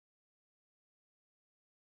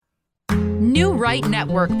New Right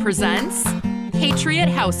Network presents Patriot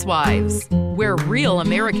Housewives, where real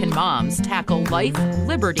American moms tackle life,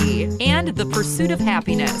 liberty, and the pursuit of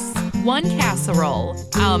happiness. One casserole,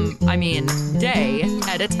 day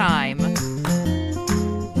at a time.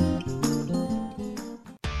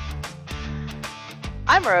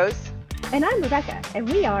 I'm Rose. And I'm Rebecca, and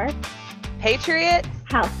we are Patriot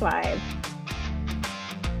Housewives.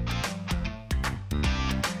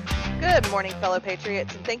 Good morning, fellow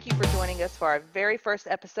Patriots, and thank you for joining us for our very first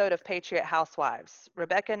episode of Patriot Housewives.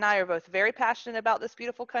 Rebecca and I are both very passionate about this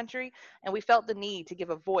beautiful country, and we felt the need to give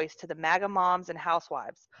a voice to the MAGA moms and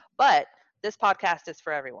housewives. But this podcast is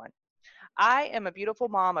for everyone. I am a beautiful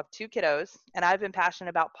mom of 2 kiddos, and I've been passionate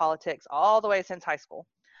about politics all the way since high school.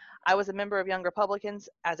 I was a member of Young Republicans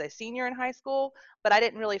as a senior in high school, but I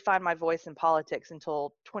didn't really find my voice in politics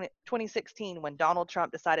until 2016 when Donald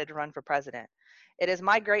Trump decided to run for president. It is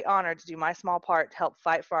my great honor to do my small part to help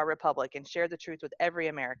fight for our republic and share the truth with every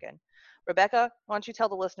American. Rebecca, why don't you tell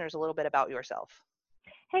the listeners a little bit about yourself?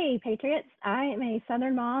 Hey, Patriots. I am a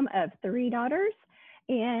Southern mom of 3 daughters,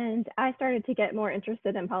 and I started to get more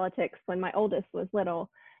interested in politics when my oldest was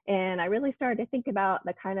little. And I really started to think about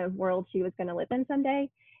the kind of world she was going to live in someday.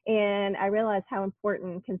 And I realized how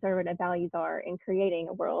important conservative values are in creating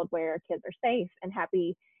a world where kids are safe and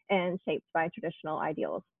happy and shaped by traditional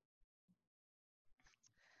ideals.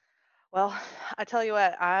 Well, I tell you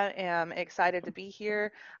what, I am excited to be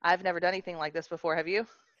here. I've never done anything like this before. Have you?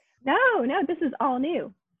 No, this is all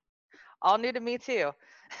new. All new to me too.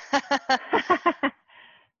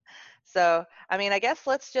 So, I guess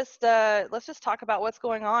let's just talk about what's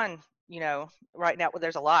going on, right now. Well,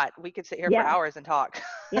 there's a lot. We could sit here for hours and talk.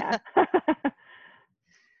 Yeah.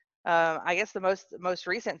 I guess the most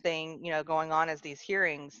recent thing, going on is these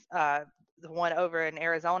hearings. The one over in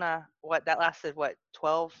Arizona, that lasted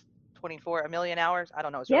 12, 24, a million hours? I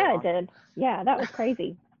don't know. It's really long. It did. Yeah, that was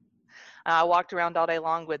crazy. I walked around all day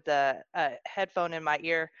long with the headphone in my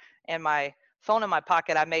ear and my phone in my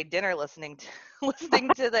pocket. I made dinner listening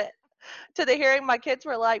to the hearing. My kids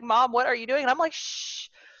were like, "Mom, what are you doing?" And I'm like, "Shh,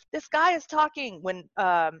 this guy is talking." When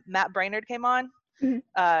Matt Braynard came on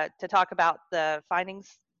to talk about the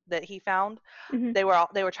findings that he found, they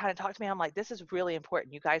were trying to talk to me. I'm like, "This is really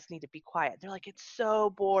important. You guys need to be quiet." They're like, "It's so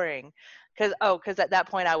boring," because at that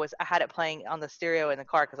point I had it playing on the stereo in the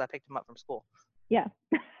car because I picked him up from school. Yeah.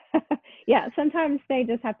 Yeah, sometimes they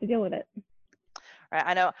just have to deal with it. Right,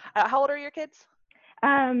 I know. How old are your kids?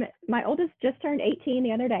 My oldest just turned 18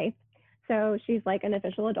 the other day, so she's like an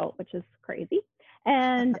official adult, which is crazy.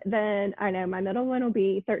 And then I know my middle one will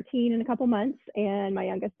be 13 in a couple months, and my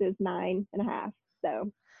youngest is 9.5.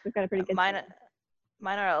 So we've got a pretty good Mine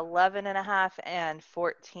are 11.5 and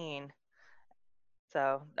 14.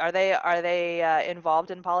 So are they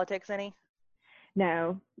involved in politics any?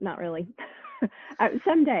 No, not really.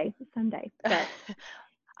 Someday. But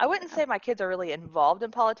I wouldn't say my kids are really involved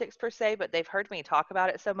in politics per se, but they've heard me talk about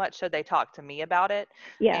it so much, so they talk to me about it.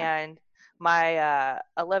 Yeah. And my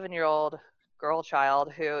 11-year-old girl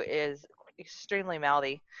child, who is extremely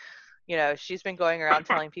mouthy, she's been going around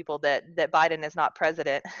telling people that Biden is not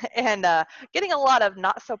president and getting a lot of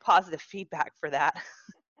not so positive feedback for that.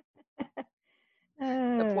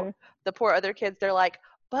 The poor other kids, they're like,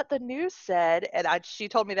 "But the news said," and she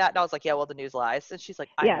told me that, and I was like, "Yeah, well, the news lies." And she's like,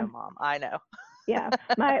 "I know, Mom, I know." Yeah,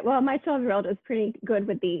 my 12-year-old is pretty good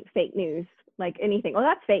with the fake news, like anything. Well,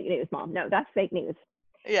 that's fake news, Mom. No, that's fake news.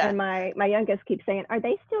 Yeah. And my youngest keeps saying, "Are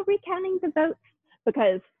they still recounting the votes?"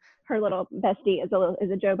 Because her little bestie is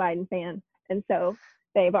a Joe Biden fan, and so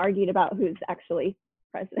they've argued about who's actually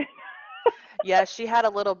president. Yeah,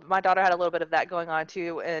 my daughter had a little bit of that going on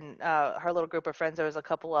too, and her little group of friends, there was a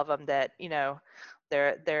couple of them that,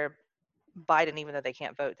 they're Biden even though they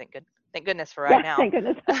can't vote. Thank goodness for right now. Thank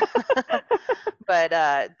goodness. But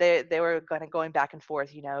they were going back and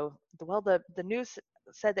forth, well, the news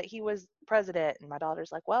said that he was president, and my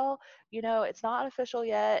daughter's like, "Well, it's not official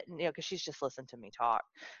yet," and because she's just listened to me talk.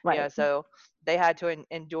 Right. So they had to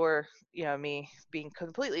endure me being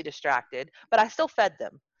completely distracted, but I still fed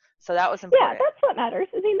them. So that was important. Yeah, that's what matters.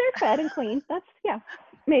 I mean, they're fed and clean. That's,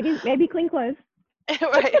 maybe clean clothes.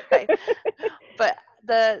 right. But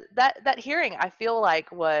that hearing, I feel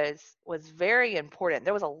like was very important.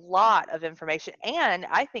 There was a lot of information, and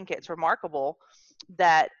I think it's remarkable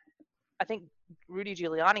that I think Rudy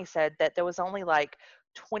Giuliani said that there was only like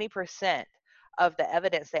 20% of the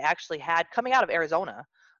evidence they actually had coming out of Arizona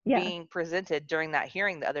being presented during that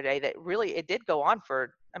hearing the other day. That really, it did go on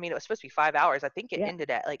for, it was supposed to be 5 hours. I think it ended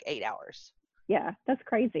at like 8 hours. Yeah, that's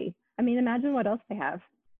crazy. I mean, imagine what else they have.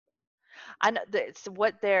 I know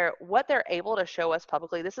what they're able to show us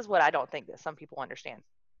publicly. This is what I don't think that some people understand.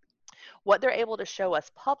 what they're able to show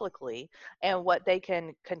us publicly and what they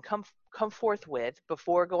can come forth with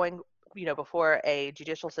before going, before a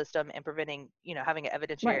judicial system and preventing, having an Right.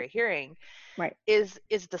 evidentiary hearing Right. is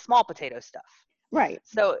the small potato stuff. Right.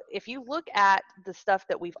 So if you look at the stuff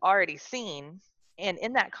that we've already seen, and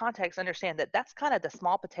in that context, understand that that's kind of the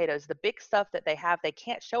small potatoes. The big stuff that they have, they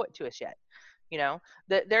can't show it to us yet.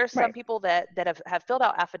 There's some Right. people that have filled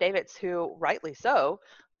out affidavits who, rightly so,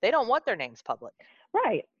 they don't want their names public.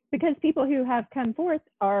 Right. Because people who have come forth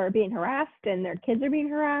are being harassed and their kids are being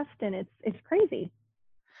harassed, and it's crazy.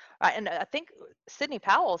 And I think Sidney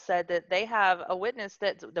Powell said that they have a witness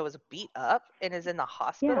that was beat up and is in the Yeah.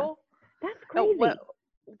 hospital. That's And crazy.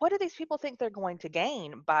 what do these people think they're going to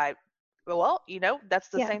gain by, well, that's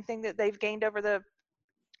the Yeah. same thing that they've gained over the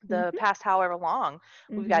Mhm. past however long.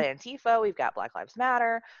 We've got Antifa, we've got Black Lives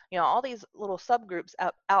Matter, all these little subgroups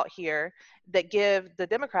out here that give the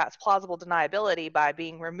Democrats plausible deniability by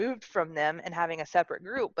being removed from them and having a separate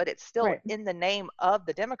group, but it's still Right. in the name of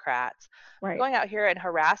the Democrats. Right. Going out here and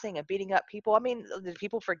harassing and beating up people. I mean, did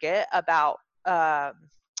people forget about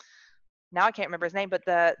now I can't remember his name, but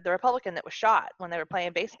the Republican that was shot when they were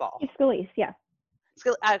playing baseball? Scalise, yeah.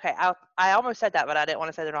 Okay, I almost said that, but I didn't want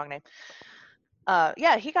to say the wrong name.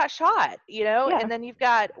 Yeah, he got shot, Yeah. and then you've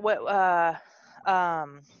got wow,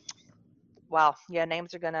 yeah,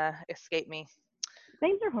 names are gonna escape me.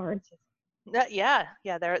 Names are hard. Yeah,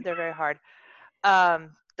 they're very hard.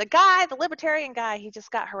 The libertarian guy, he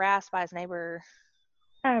just got harassed by his neighbor.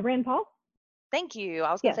 Rand Paul? Thank you.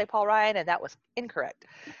 I was gonna say Paul Ryan, and that was incorrect.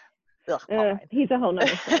 Ugh, Paul Ryan. He's a whole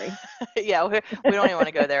nother story. Yeah, we don't even want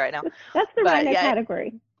to go there right now. That's the rhino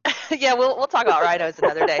category. Yeah, we'll talk about rhinos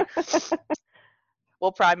another day.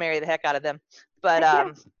 We'll primary the heck out of them.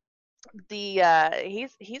 But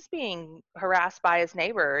he's being harassed by his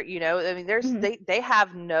neighbor. I mean, there's they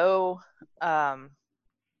have no what am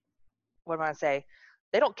I gonna say?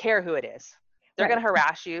 They don't care who it is. They're gonna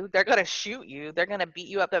harass you. They're gonna shoot you. They're gonna beat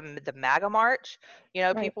you up in the MAGA march.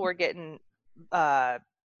 People were getting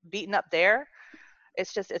beaten up there.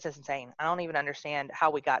 It's insane. I don't even understand how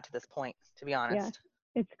we got to this point, to be honest.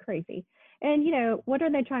 Yeah, it's crazy. And what are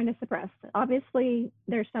they trying to suppress? Obviously,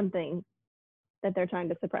 there's something that they're trying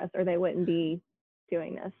to suppress, or they wouldn't be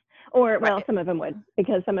doing this. Or, well, some of them would,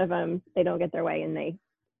 because some of them, they don't get their way and they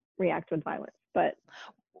react with violence. But,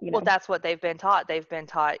 well, that's what they've been taught. They've been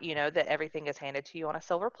taught, that everything is handed to you on a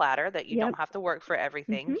silver platter, that you don't have to work for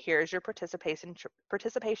everything. Here's your participation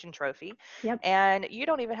trophy. And you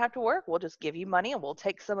don't even have to work. We'll just give you money, and we'll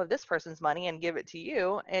take some of this person's money and give it to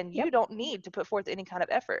you. And you don't need to put forth any kind of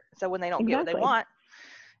effort. So when they don't get what they want,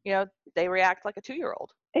 they react like a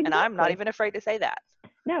 2-year-old. And I'm not even afraid to say that.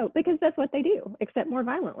 No, because that's what they do, except more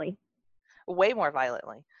violently. Way more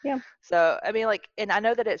violently. Yeah. So I mean, and I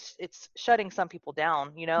know that it's shutting some people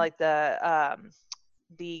down. Like the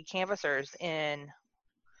canvassers in,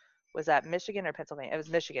 was that Michigan or Pennsylvania? It was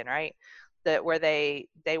Michigan, right? That where they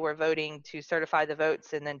were voting to certify the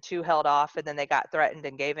votes, and then 2 held off, and then they got threatened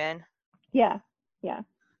and gave in. Yeah.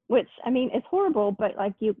 Which, I mean, it's horrible, but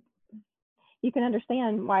you can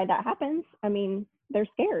understand why that happens. I mean, they're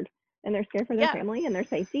scared, and they're scared for their family and their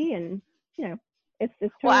safety, and it's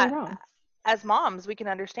totally wrong. As moms, we can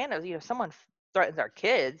understand if someone threatens our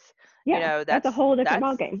kids. That's a whole different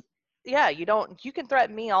ballgame. Yeah, you can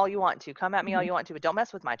threaten me all you want to, come at me all you want to, but don't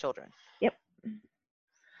mess with my children. Yep.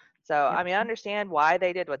 So I mean, I understand why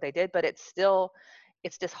they did what they did, but it's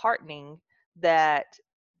disheartening that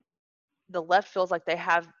the left feels like they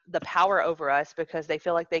have the power over us because they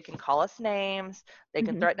feel like they can call us names, they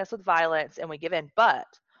can threaten us with violence, and we give in. But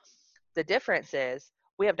the difference is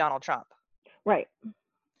we have Donald Trump. Right.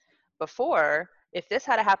 Before, if this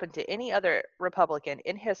had happened to any other Republican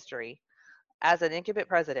in history as an incumbent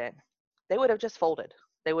president, they would have just folded.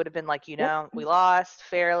 They would have been like, we lost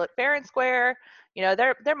fair and square.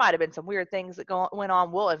 There might have been some weird things that went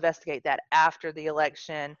on. We'll investigate that after the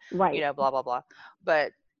election. Right. Blah blah blah.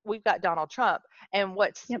 But we've got Donald Trump, and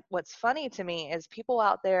what's funny to me is people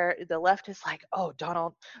out there, the left is like, oh,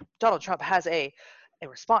 Donald Trump has a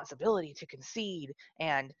responsibility to concede,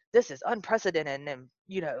 and this is unprecedented, and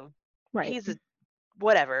right. He's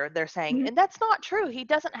whatever they're saying, and that's not true. He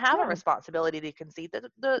doesn't have a responsibility to concede.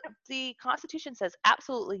 The Constitution says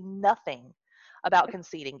absolutely nothing about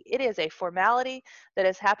conceding. It is a formality that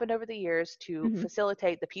has happened over the years to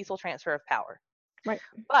facilitate the peaceful transfer of power. Right.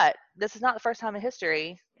 But this is not the first time in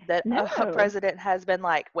history that a president has been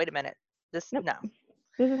like, wait a minute, this no.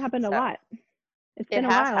 This has happened a lot. It's been a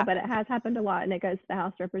while, but it has happened a lot, and it goes to the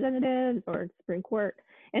House of Representatives or Supreme Court.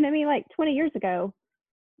 And I mean, 20 years ago,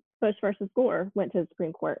 Bush versus Gore went to the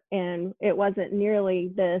Supreme Court, and it wasn't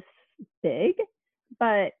nearly this big,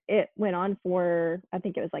 but it went on for, I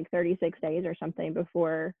think it was like 36 days or something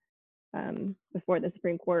before the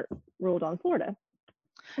Supreme Court ruled on Florida.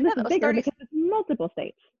 And this Yeah, that is was bigger 30. because it's multiple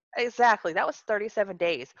states. Exactly. That was 37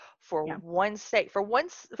 days for Yeah, one state, for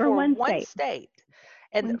for one one state, state.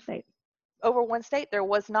 And one state. over one state, there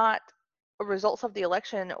was not, results of the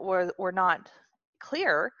election were not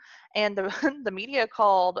clear. And the, the media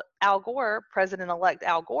called Al Gore, President-elect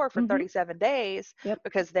Al Gore, for Hmm. 37 days Yep,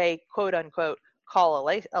 because they quote unquote call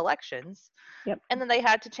elections. yep. And then they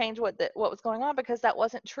had to change what was going on because that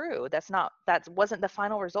wasn't true. That wasn't the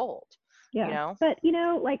final result, you Yeah. know? But,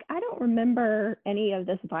 like, I don't remember any of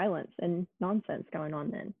this violence and nonsense going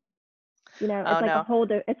on then. It's Oh like no.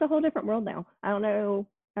 it's a whole different world now. I don't know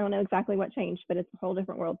exactly what changed, but it's a whole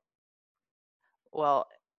different world. Well,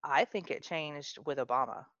 I think it changed with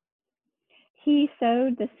Obama. He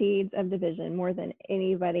sowed the seeds of division more than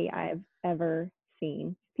anybody I've ever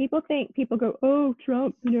seen. People go, oh,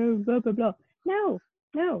 Trump, blah, blah, blah. No,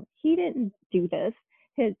 no, he didn't do this.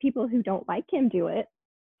 His people who don't like him do it.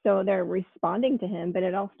 So they're responding to him, but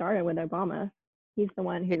it all started with Obama. He's the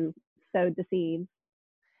one It who sowed the seeds.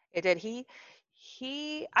 it did.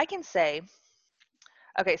 I can say,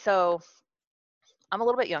 okay, so I'm a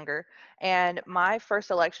little bit younger, and my first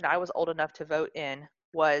election I was old enough to vote in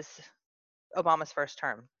was Obama's first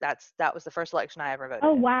term. That was the first election I ever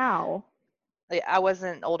Oh, voted in. wow. I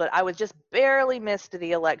wasn't old. I was just barely missed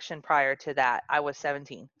the election prior to that. I was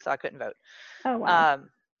 17, so I couldn't vote. Oh, wow. Um,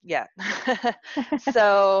 yeah.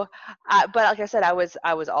 So, but like I said, I was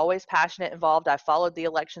always passionate, involved. I followed the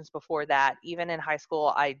elections before that. Even in high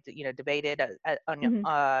school, debated on Hmm.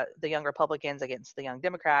 the young Republicans against the young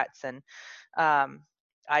Democrats, and um,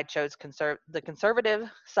 I chose the conservative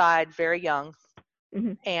side very young.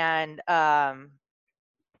 Hmm. And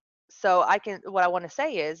so what I want to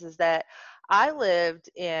say is that I lived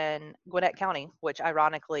in Gwinnett County, which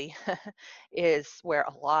ironically is where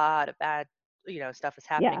a lot of bad stuff is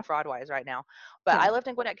happening Yeah, fraud wise right now. But yeah. I lived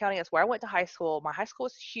in Gwinnett County. That's where I went to high school. My high school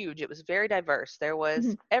was huge. It was very diverse. There Hmm.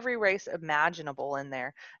 was every race imaginable in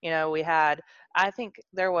there. We had, I think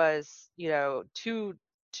there was,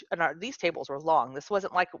 and these tables were long. This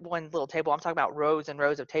wasn't like one little table. I'm talking about rows and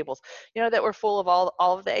rows of tables, that were full of all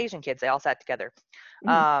of the Asian kids. They all sat together. Hmm.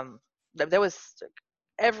 um there was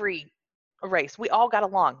every race. We all got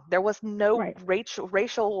along. There was no Right,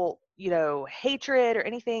 racial hatred or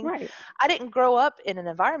anything. right. I didn't grow up in an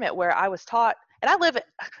environment where I was taught, and I live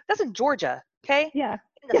that's in Georgia, okay, Yeah,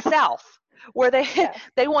 in the South, where they yeah.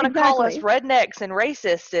 they want to call us Exactly. rednecks and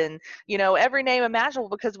racist and every name imaginable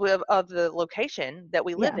because of the location that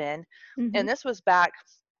we live Yeah. in. Hmm. And this was back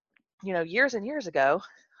years and years ago.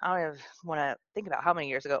 I don't even want to think about how many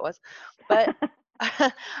years ago it was, but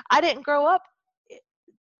I didn't grow up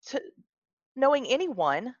to knowing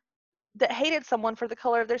anyone that hated someone for the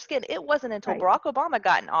color of their skin. It wasn't until Right. Barack Obama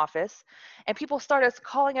got in office and people started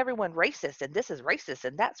calling everyone racist and this is racist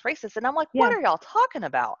and that's racist. And I'm like, what Yeah. are y'all talking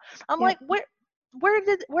about? I'm like, Yep.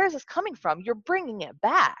 where is this coming from? You're bringing it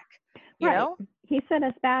back, you Right. know? He set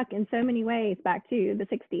us back in so many ways back to the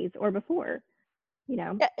 60s or before, you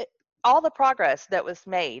know. Yeah, all the progress that was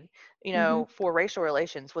made, Mhm. for racial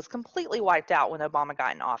relations was completely wiped out when Obama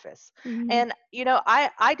got in office. Mhm. And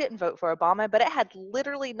I didn't vote for Obama, but it had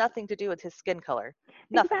literally nothing to do with his skin color.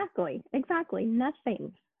 Nothing. Exactly. Exactly.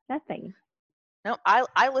 Nothing. Nothing. No,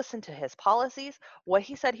 I listened to his policies, what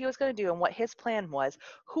he said he was going to do, and what his plan was,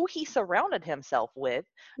 who he surrounded himself with,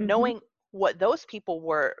 Mhm. knowing what those people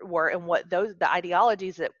were and what the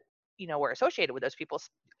ideologies that were associated with those people,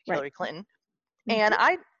 Right. Hillary Clinton. And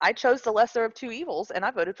Mhm. I chose the lesser of two evils, and I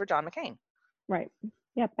voted for John McCain. Right.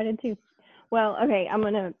 Yep, I did too. Well, okay, I'm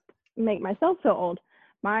going to make myself so old.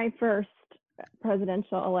 My first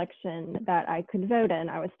presidential election that I could vote in,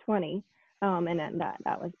 I was 20. And then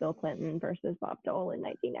that was Bill Clinton versus Bob Dole in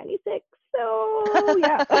 1996. So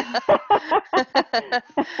yeah.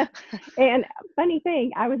 And funny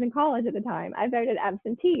thing, I was in college at the time. I voted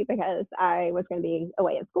absentee because I was going to be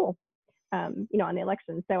away at school, on the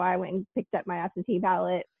election. So I went and picked up my absentee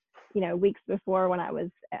ballot, weeks before when I was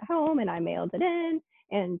at home, and I mailed it in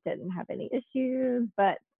and didn't have any issues.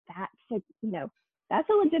 But that's a, you know, that's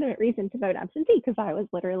a legitimate reason to vote absentee because I was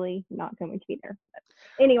literally not going to be there. But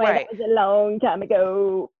anyway, that Right. was a long time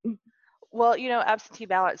ago. Well, absentee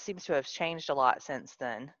ballot seems to have changed a lot since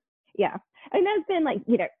then. Yeah. And that's been like,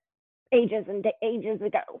 ages and ages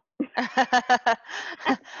ago.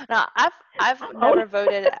 Now, I've I'm old. never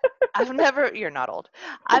voted. I've never. You're not old.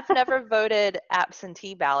 I've never voted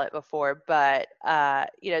absentee ballot before, but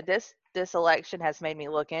this election has made me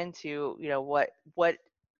look into what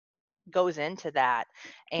goes into that,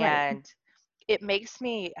 Right. and it makes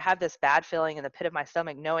me have this bad feeling in the pit of my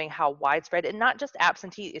stomach knowing how widespread, and not just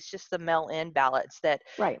absentee, it's just the mail-in ballots that,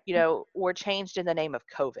 Right. were changed in the name of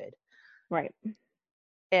COVID. Right.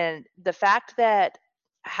 And the fact that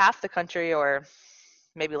half the country, or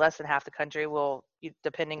maybe less than half the country,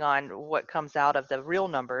 depending on what comes out of the real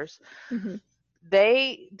numbers, Hmm.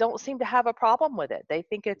 they don't seem to have a problem with it. They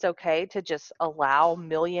think it's okay to just allow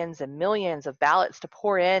millions and millions of ballots to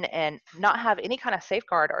pour in and not have any kind of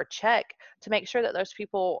safeguard or check to make sure that those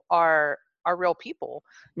people are real people.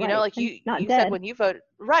 Right. Like And not you said dead. when you vote,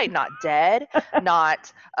 right, not dead,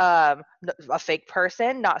 not a fake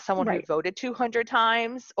person, not someone who Right. voted 200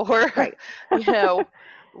 times, or Right. you know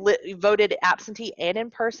voted absentee and in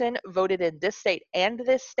person, voted in this state and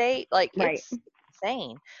this state. Like, Right. it's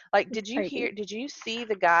insane. Like, It's crazy. did you see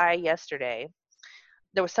the guy yesterday?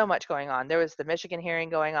 There was so much going on. There was the Michigan hearing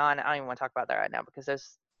going on. I don't even want to talk about that right now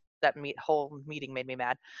because whole meeting made me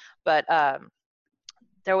mad. But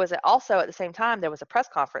there was also, at the same time, there was a press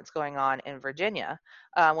conference going on in Virginia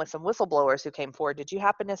with some whistleblowers who came forward. Did you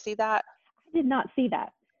happen to see that? I did not see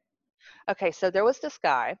that. Okay, so there was this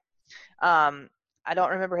guy. I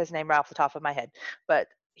don't remember his name right off the top of my head, but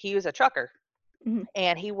he was a trucker. Hmm.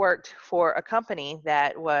 And he worked for a company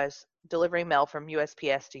that was delivering mail from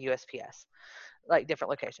USPS to USPS, like different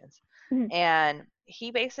locations. Hmm. And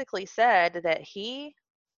he basically said that he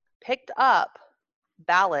picked up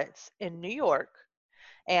ballots in New York,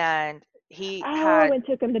 and he Oh, had, it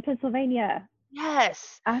took him to Pennsylvania.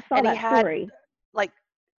 yes, I saw and he that had, story. like,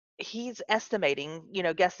 he's estimating,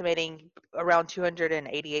 guesstimating around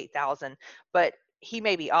 288,000, but he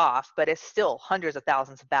may be off, but it's still hundreds of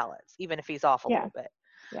thousands of ballots, even if he's off a Yeah. little bit.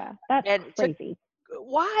 Yeah. That's And crazy.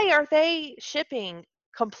 why are they shipping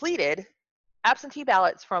completed absentee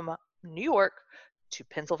ballots from New York to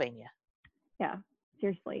Pennsylvania? Yeah.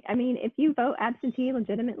 Seriously. I mean, if you vote absentee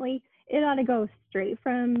legitimately, it ought to go straight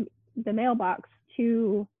from the mailbox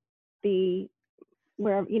to the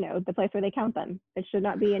the place where they count them. It should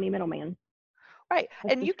not be any middleman. Right.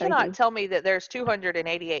 That's And you just cannot crazy. tell me that there's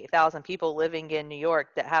 288,000 people living in New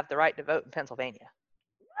York that have the right to vote in Pennsylvania.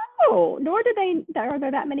 No, nor are there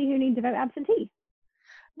that many who need to vote absentee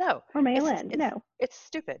No, or mail it's in. No, it's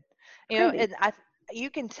stupid. crazy. And you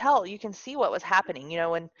can tell, you can see what was happening,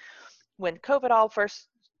 when COVID all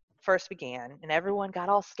first began and everyone got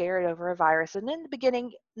all scared over a virus, and in the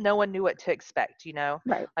beginning no one knew what to expect.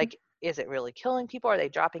 Right. Like, is it really killing people? Are they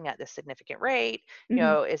dropping at this significant rate? Hmm.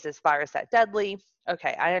 Is this virus that deadly?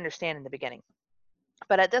 Okay, I understand in the beginning,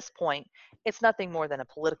 but at this point it's nothing more than a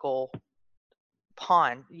political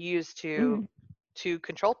pawn used Hmm. to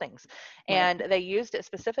control things. Right. And they used it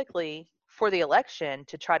specifically for the election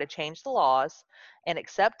to try to change the laws and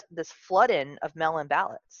accept this flood-in of mail-in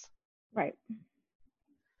ballots. Right.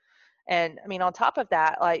 And I mean, on top of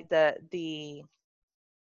that, like the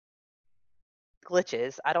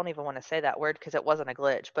glitches, I don't even want to say that word because it wasn't a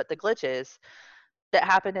glitch, but the glitches that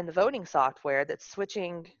happened in the voting software that's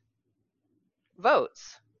switching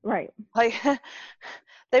votes. Right. Like,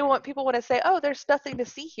 people want to say, "Oh, there's nothing to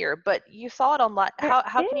see here," but you saw it on live. There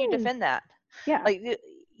How can you is. defend that? Yeah. Like,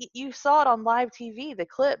 you saw it on live TV, the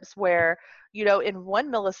clips where, in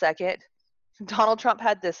 1 millisecond, Donald Trump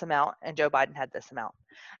had this amount and Joe Biden had this amount.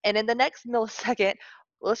 And in the next millisecond,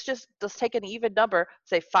 let's take an even number,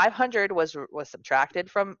 say 500 was subtracted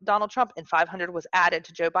from Donald Trump and 500 was added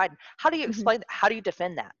to Joe Biden. How do you Hmm. explain that? How do you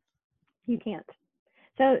defend that? You can't.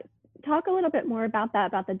 So talk a little bit more about that,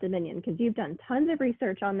 about the Dominion, because you've done tons of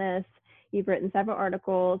research on this. You've written several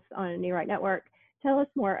articles on New Right Network. Tell us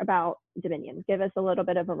more about Dominion. Give us a little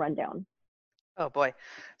bit of a rundown. Oh boy.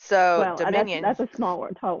 So Well, Dominion. that's a tall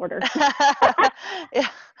order. Yeah.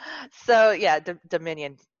 So yeah,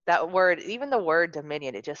 Dominion. That word, even the word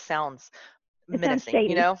Dominion, it just sounds It sounds menacing.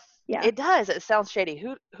 shady. Yeah. It does. It sounds shady.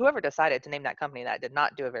 Whoever decided to name that company that did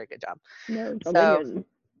not do a very good job. No, So, Dominion.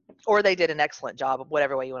 or they did an excellent job,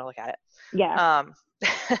 whatever way you want to look at it. Yeah.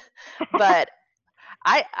 But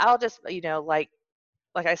I'll just,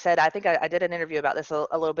 like I said, I think I did an interview about this a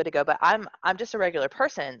little bit ago, but I'm just a regular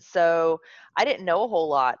person, so I didn't know a whole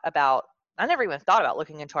lot about. I never even thought about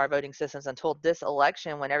looking into our voting systems until this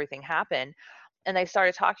election, when everything happened, and they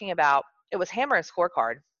started talking about, it was Hammer and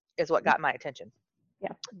Scorecard is what got my attention.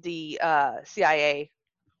 Yeah. The CIA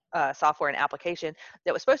software and application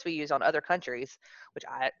that was supposed to be used on other countries, which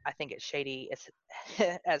I think it's shady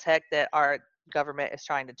as heck that our government is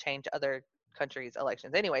trying to change other countries'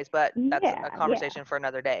 elections anyways, but that's Yeah. a conversation for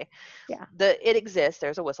another day. Yeah. It exists.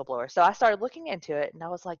 There's a whistleblower. So I started looking into it and I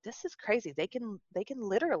was like, this is crazy. They can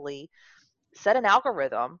literally set an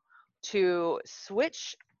algorithm to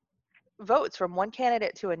switch votes from one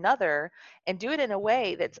candidate to another and do it in a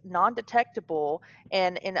way that's non-detectable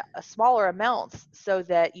and in a smaller amounts so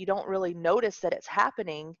that you don't really notice that it's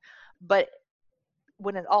happening, but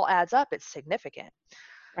when it all adds up, it's significant.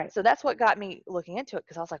 Right. So that's what got me looking into it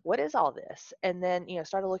because I was like, what is all this? And then,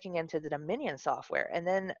 started looking into the Dominion software and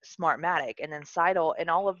then Smartmatic and then Seidel and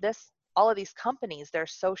all of these companies, they're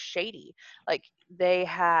so shady. Like they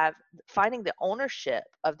have finding the ownership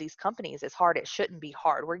of these companies is hard. It shouldn't be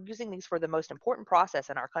hard. We're using these for the most important process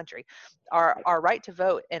in our country, our right to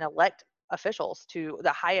vote and elect officials to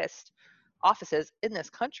the highest offices in this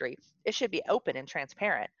country. It should be open and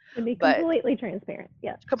transparent. To be But completely transparent.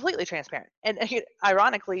 Yes. completely transparent. And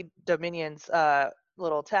ironically, Dominion's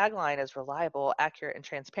little tagline is reliable, accurate, and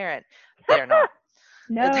transparent. They are not.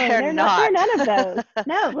 No, They're they're not. They're not. none of those.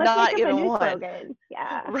 No, let's make Not up a even new one. slogan.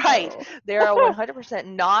 Yeah. Right. So. They are 100%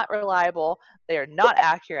 not reliable. They are not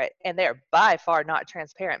accurate, and they are by far not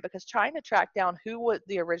transparent because trying to track down what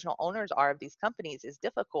the original owners are of these companies is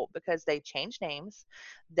difficult because they change names,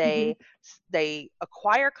 Mhm. they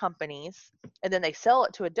acquire companies, and then they sell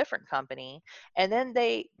it to a different company, and then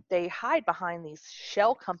they hide behind these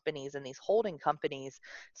shell companies and these holding companies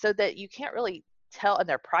so that you can't really tell, and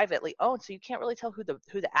they're privately owned, so you can't really tell who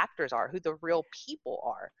the actors are, who the real people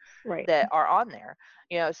are Right. that are on there.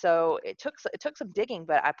 So it took some digging,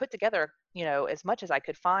 but I put together as much as I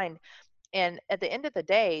could find. And at the end of the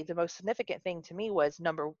day, the most significant thing to me was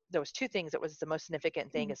there was two things that was the most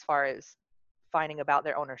significant thing Mhm. as far as finding about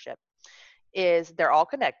their ownership is they're all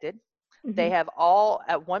connected. They Mhm. have all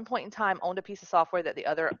at one point in time owned a piece of software that the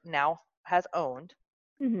other now has owned.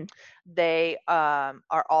 Mhm. They are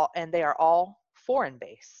all foreign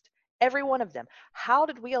based. Every one of them. How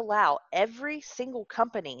did we allow every single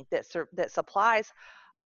company that supplies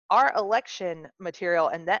our election material,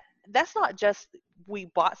 and that's not just we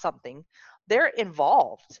bought something, they're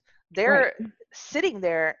involved, Right. they're sitting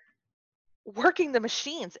there working the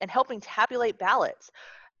machines and helping tabulate ballots,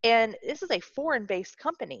 and this is a foreign based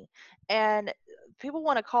company, and people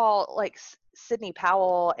want to call like Sidney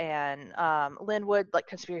Powell and Lynn Wood like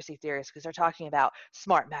conspiracy theorists because they're talking about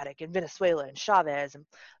Smartmatic and Venezuela and Chavez, and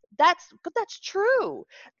that's true.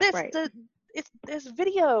 this Right. the it's this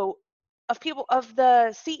video of people of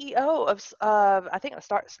the CEO of I think it was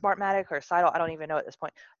Smartmatic or Seidel, I don't even know at this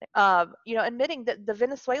point, admitting that the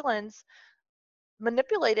Venezuelans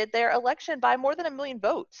manipulated their election by more than 1 million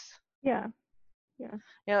votes. Yeah.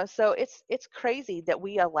 Yeah. So it's crazy that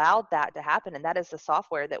we allowed that to happen, and that is the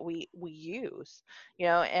software that we use.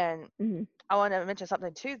 And Mhm. I want to mention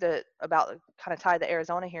something too that about kind of tie the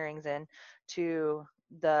Arizona hearings in to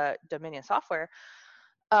the Dominion software.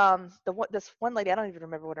 This one lady, I don't even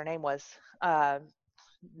remember what her name was.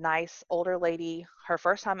 Nice older lady, her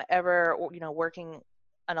first time ever, working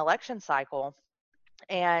an election cycle,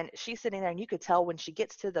 and she's sitting there, and you could tell when she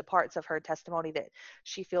gets to the parts of her testimony that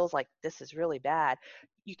she feels like this is really bad.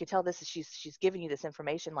 You could tell this is she's giving you this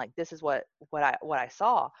information like this is what I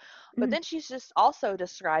saw. But Mhm. then she's just also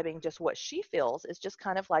describing just what she feels is just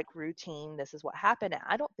kind of like routine. This is what happened. And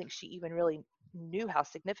I don't think she even really knew how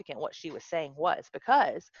significant what she was saying was,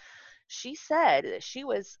 because she said that she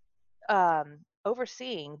was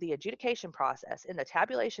overseeing the adjudication process in the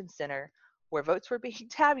tabulation center where votes were being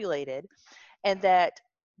tabulated, and that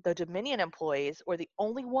the Dominion employees were the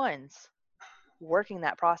only ones working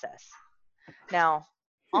that process. Now,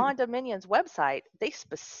 Hmm. on Dominion's website, they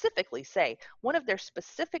specifically say one of their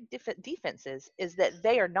specific defenses is that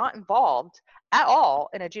they are not involved at all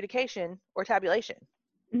in adjudication or tabulation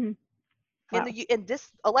Mhm. Wow. in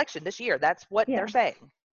this election this year. That's what they're Yeah.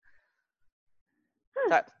 saying. Huh.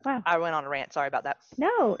 So Wow. I went on a rant. Sorry about that.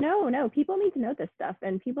 No, no, no. People need to know this stuff,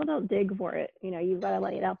 and people don't dig for it. You've got to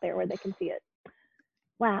lay it out there where they can see it.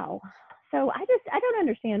 Wow. So I don't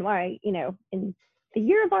understand why, in the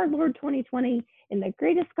year of our Lord 2020, in the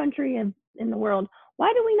greatest country in the world,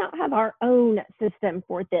 why do we not have our own system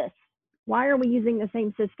for this? Why are we using the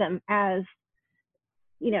same system as,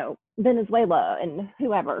 Venezuela and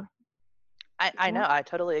whoever? I know, I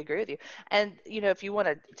totally agree with you. And if you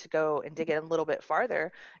wanted to go and dig in a little bit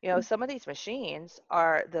farther, some of these machines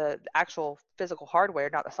are the actual physical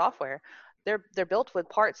hardware, not the software. They're built with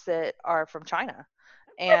parts that are from China,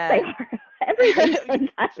 Yes, they and are. Everything's from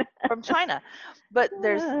China. from China. But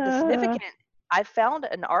there's the significant. I found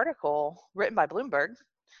an article written by Bloomberg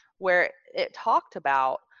where it talked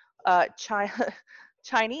about China,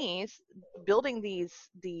 Chinese building these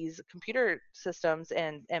computer systems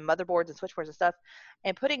and motherboards and switchboards and stuff,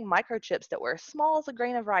 and putting microchips that were as small as a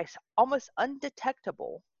grain of rice, almost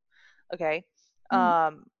undetectable. Okay. Mhm.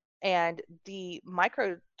 Um, and the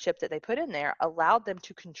microchip that they put in there allowed them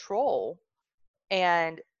to control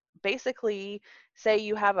and basically say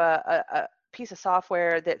you have a piece of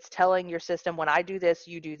software that's telling your system, when I do this,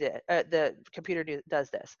 you do this, the computer does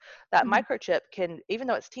this. That Mhm. microchip can, even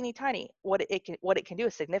though it's teeny tiny, what it can do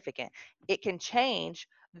is significant. It can change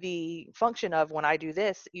the function of, when I do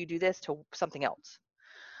this, you do this, to something else.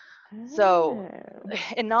 So, Oh,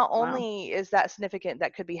 and not wow. only is that significant,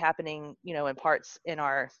 that could be happening, in parts in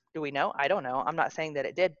our, do we know? I don't know. I'm not saying that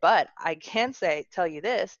it did, but I can tell you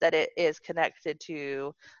this, that it is connected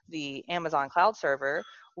to the Amazon cloud server,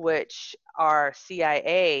 which our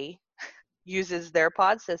CIA uses their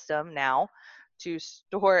pod system now to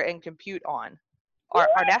store and compute on. Our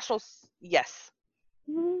What? national, yes, yes.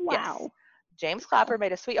 Wow. James Clapper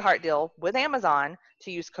made a sweetheart deal with Amazon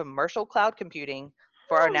to use commercial cloud computing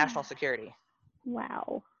for our national security.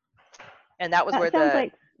 Wow. And that was That where the,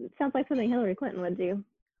 sounds like something Hillary Clinton would do.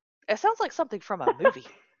 it sounds like something from a movie.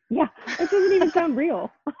 Yeah, it doesn't even sound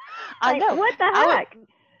real. I Like, know. what the I would, heck?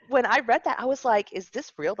 when I read that, I was like, is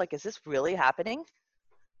this real? Like, is this really happening?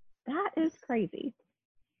 That is crazy.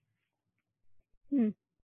 Hmm.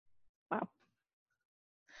 Wow.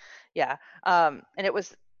 Yeah. And it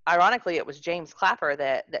was, ironically, it was James Clapper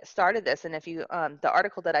that started this. And if you, the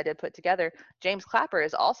article that I did put together, James Clapper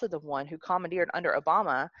is also the one who commandeered under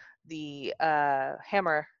Obama the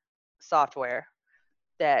Hammer software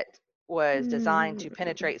that was designed to Mm-hmm.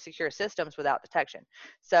 penetrate secure systems without detection.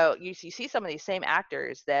 So you see some of these same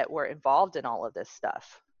actors that were involved in all of this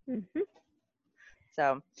stuff. Mm-hmm.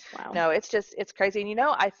 So, Wow. no, it's crazy. And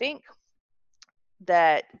I think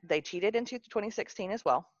that they cheated into 2016 as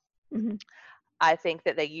well. Mm-hmm. I think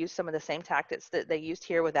that they used some of the same tactics that they used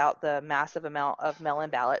here without the massive amount of mail-in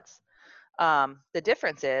ballots. The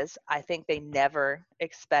difference is, I think they never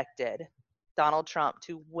expected Donald Trump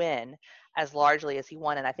to win as largely as he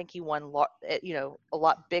won, and I think he won, a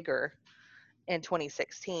lot bigger in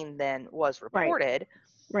 2016 than was Right. reported.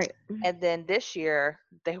 Right. And then this year,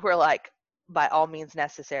 they were like, by all means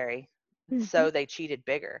necessary, Mm-hmm. so they cheated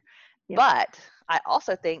bigger. Yep. But I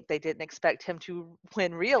also think they didn't expect him to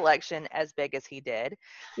win re-election as big as he did,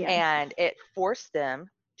 Yeah. and it forced them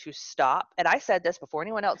to stop. And I said this before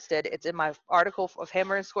anyone else did. It's in my article of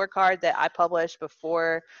Hammer and Scorecard that I published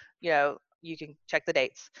before. You can check the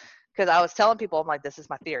dates, because I was telling people, I'm like, this is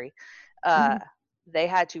my theory. Mm-hmm. They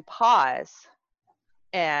had to pause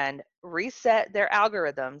and reset their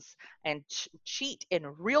algorithms and cheat in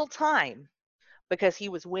real time because he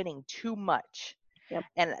was winning too much. Yep.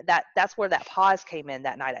 And that's where that pause came in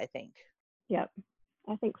that night, I think. Yep.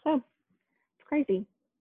 I think so. It's crazy.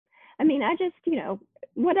 I mean, I just,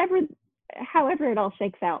 whatever, however it all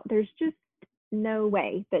shakes out, there's just no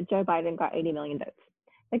way that Joe Biden got 80 million votes.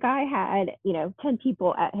 The guy had, 10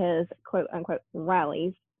 people at his quote unquote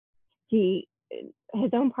rallies. His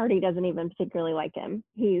own party doesn't even particularly like him.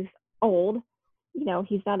 He's old,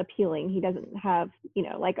 he's not appealing. He doesn't have,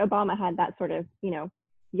 like Obama had that sort of,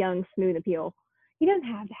 young, smooth appeal. He doesn't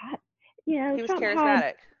have that. He was Trump had,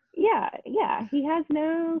 charismatic. yeah, he has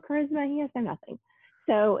no charisma. He has no nothing.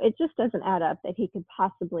 So it just doesn't add up that he could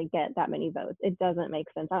possibly get that many votes. It doesn't make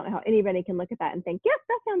sense. I don't know how anybody can look at that and think, yes,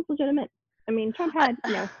 that sounds legitimate. I mean, Trump had,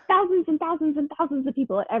 thousands and thousands and thousands of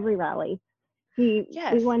people at every rally. We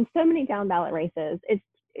Yes. won so many down ballot races.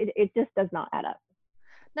 It just does not add up.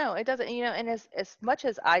 No, it doesn't. And as much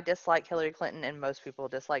as I dislike Hillary Clinton, and most people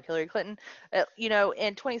dislike Hillary Clinton,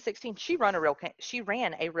 in 2016 she ran a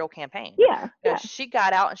real campaign. Yeah, yeah, She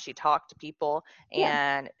got out and she talked to people,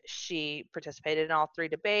 yeah, and she participated in all 3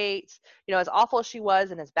 debates. As awful as she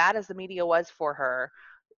was and as bad as the media was for her,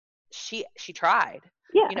 she tried.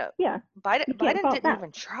 yeah, You know, yeah. You can't Biden fault didn't that.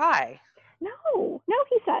 even try. No,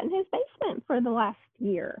 he sat in his basement for the last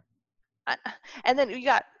year. And then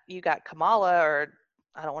you got Kamala, or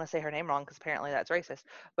I don't want to say her name wrong because apparently that's racist,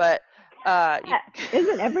 but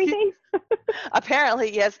Isn't everything?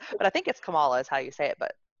 apparently yes, but I think it's Kamala is how you say it,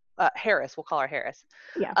 but Harris, we'll call her Harris.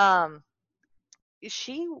 Yeah,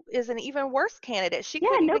 She is an even worse candidate. She yeah.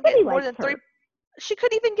 couldn't even Nobody get more likes than 3. her. She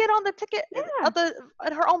couldn't even get on the ticket Yeah,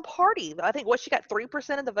 of her own party. I think she got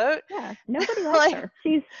 3% of the vote. yeah. Nobody likes Like, her.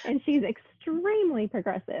 She's extremely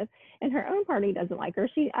progressive, and her own party doesn't like her.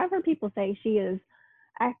 I've heard people say she is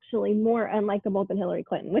actually more unlikable than Hillary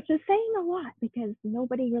Clinton, which is saying a lot because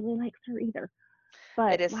nobody really likes her either.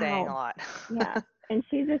 But it is saying a wow, lot. yeah. And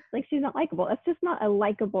she's just like, she's not likable. It's just not a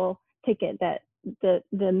likable ticket that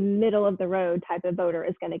the middle of the road type of voter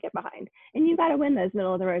is going to get behind. And you got to win those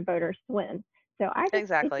middle of the road voters to win. So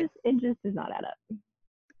Exactly. it just does not add up.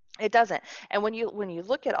 It doesn't. And when you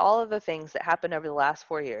look at all of the things that happened over the last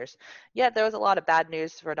 4 years, yeah, there was a lot of bad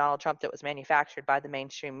news for Donald Trump that was manufactured by the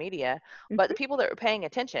mainstream media. But the Hmm. people that were paying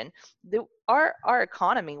attention, our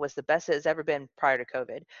economy was the best it has ever been prior to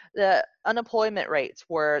COVID. The unemployment rates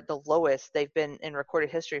were the lowest they've been in recorded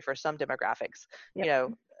history for some demographics. You Yep. know,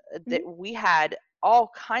 Hmm. that we had all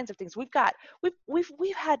kinds of things.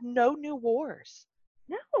 We've had no new wars.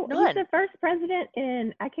 No, he's None. the first president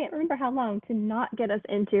in I can't remember how long to not get us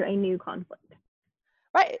into a new conflict.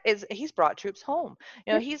 Right, is he's brought troops home.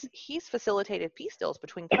 Yep. He's facilitated peace deals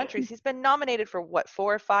between countries. He's been nominated for what,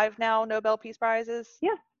 4 or 5 now Nobel Peace Prizes?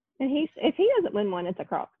 Yeah. And if he doesn't win one, it's a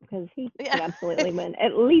crock because he Yeah. should absolutely win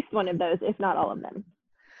at least one of those, if not all of them.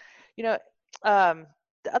 You know,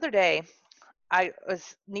 the other day I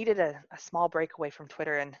was needed a small break away from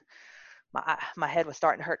Twitter, and my head was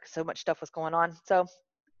starting to hurt 'cause so much stuff was going on. So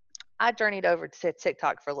I journeyed over to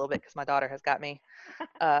TikTok for a little bit because my daughter has got me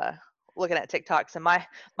uh, looking at TikToks, and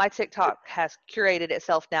my TikTok has curated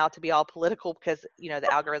itself now to be all political because the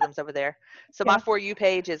algorithms over there. So my Yeah. For You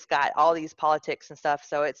page has got all these politics and stuff.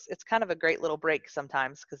 So it's kind of a great little break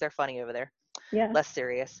sometimes because they're funny over there, Yeah. less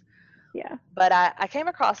serious. Yeah. But I came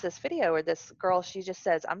across this video where this girl, she just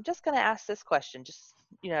says, "I'm just going to ask this question. Just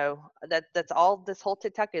that's all this whole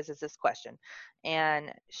TikTok is this question."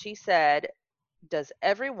 And she said, "Does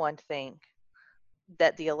everyone think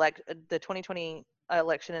that the 2020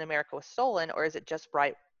 election in America was stolen, or is it just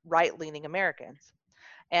right-leaning Americans?"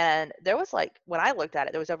 And there was, like, when I looked at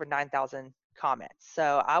it, there was over 9,000 comments.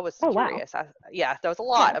 So I was Oh wow. curious. Yeah, there was a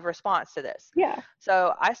lot Yeah. of response to this. Yeah.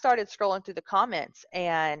 So I started scrolling through the comments,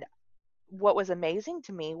 and what was amazing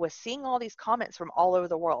to me was seeing all these comments from all over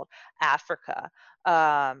the world: Africa,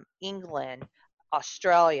 England,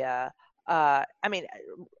 Australia. I mean,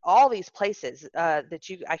 all these places I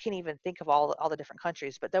can't even think of all the different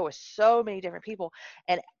countries, but there were so many different people,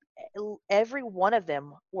 and every one of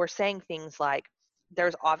them were saying things like,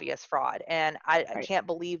 "There's obvious fraud," and I Right. can't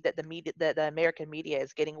believe that the American media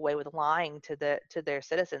is getting away with lying to their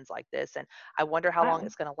citizens like this, and I wonder how long Wow.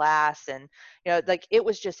 it's going to last. And like, it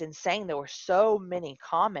was just insane. There were so many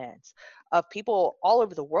comments of people all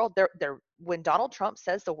over the world. When Donald Trump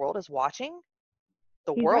says the world is watching,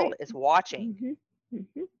 the He's world right. is watching. Mhm.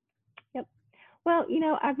 Mhm. Yep. Well,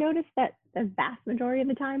 I've noticed that the vast majority of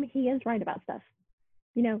the time he is right about stuff.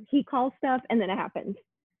 He calls stuff and then it happens.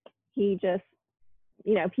 He just,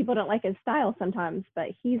 people don't like his style sometimes, but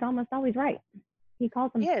he's almost always right. He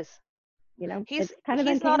calls He them. is. It's kind of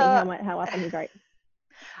He's not uncanny a how often he's right.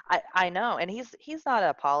 I know, and he's not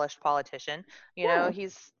a polished politician. No.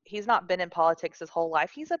 He's not been in politics his whole life.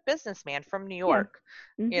 He's a businessman from New Yeah. York.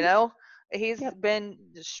 You Mhm. know, he's Yep. been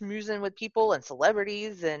schmoozing with people and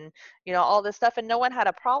celebrities and all this stuff, and no one had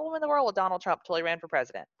a problem in the world with Donald Trump till he ran for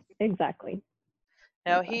president. Exactly.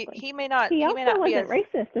 He Exactly. he may not He he may also not be wasn't as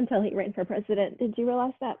racist until he ran for president. Did you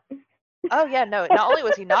realize that? Oh yeah, no. Not only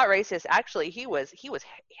was he not racist, actually he was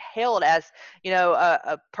hailed as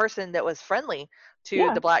a person that was friendly to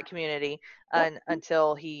Yeah. the black community Yep.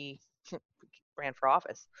 until he ran for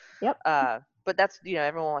office. Yep. But that's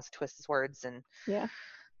everyone wants to twist his words Yeah.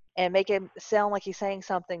 and make him sound like he's saying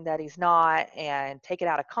something that he's not, and take it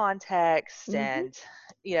out of context, Mhm. and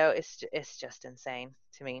it's just insane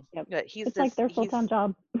to me. Yep. He's It's like this their he's full-time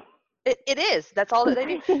job. it is. That's all that they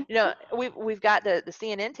do. We've got the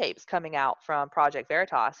CNN tapes coming out from Project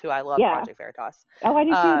Veritas, who I love. Yeah. Project Veritas. Oh, I do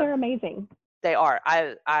too. Um, They're amazing. they are.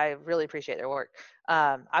 I really appreciate their work.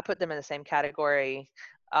 I put them in the same category.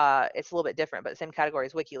 It's a little bit different, but the same category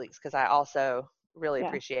as WikiLeaks, because I also really Yeah.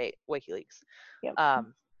 appreciate WikiLeaks. Yep.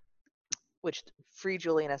 Um, which free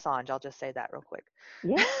Julian Assange. I'll just say that real quick.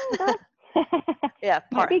 Yeah. That Yeah,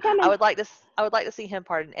 might be I coming. would like to. I would like to see him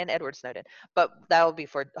pardoned, and Edward Snowden, but that will be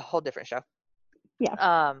for a whole different show. Yeah.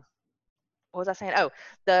 Um, what was I saying? Oh,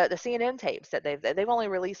 the CNN tapes that they've only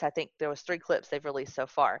released, I think there was 3 clips they've released so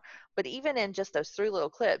far. But even in just those 3 little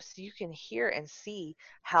clips, you can hear and see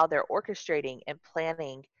how they're orchestrating and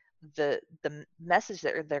planning the message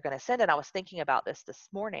that they're going to send. And I was thinking about this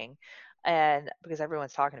morning, and because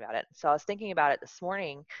everyone's talking about it, so I was thinking about it this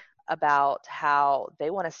morning about how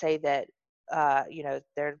they want to say that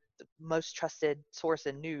they're the most trusted source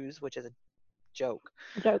in news, which is a joke.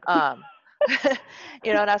 Joke. Um,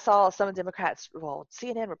 and I saw some Democrats, well,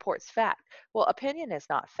 CNN reports fact. Well, opinion is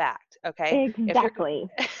not fact, okay? If you're Exactly.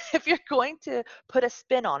 if you're going to put a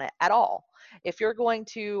spin on it at all, if you're going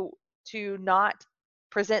to not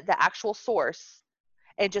present the actual source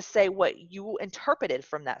and just say what you interpreted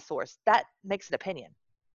from that source, that makes an opinion,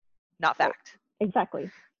 not Right. fact.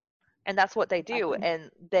 Exactly. And that's what they do. Exactly.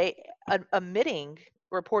 And they omitting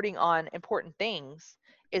reporting on important things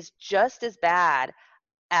is just as bad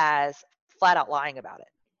as flat out lying about it.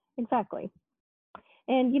 Exactly.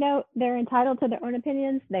 And, they're entitled to their own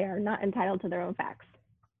opinions. They are not entitled to their own facts.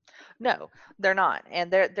 No, they're not,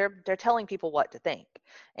 and they're telling people what to think,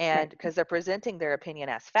 and Right. because they're presenting their opinion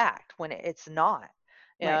as fact when it's not.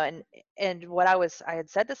 Right. And I had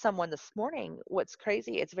said to someone this morning, what's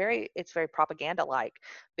crazy, it's very propaganda like,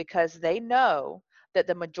 because they know that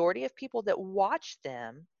the majority of people that watch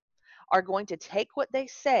them are going to take what they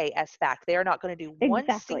say as fact. They are not going to do one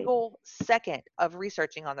Exactly. single second of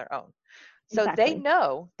researching on their own. So they Exactly.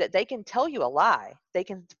 know that they can tell you a lie. They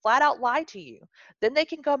can flat out lie to you. Then they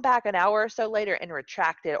can come back an hour or so later and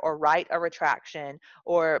retract it, or write a retraction,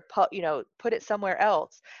 or put it somewhere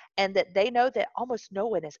else, and that they know that almost no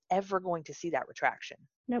one is ever going to see that retraction.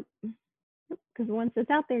 Nope. Because once it's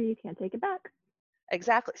out there, you can't take it back.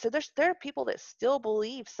 Exactly. So there are people that still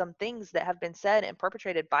believe some things that have been said and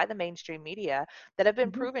perpetrated by the mainstream media that have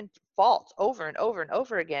been Hmm. proven false over and over and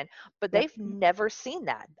over again, but Yep. they've never seen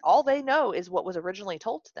that. All they know is what was originally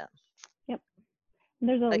told to them. Yep.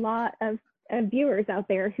 There's a Like, lot of viewers out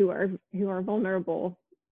there who are vulnerable,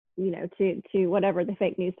 to whatever the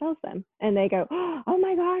fake news tells them, and they go, "Oh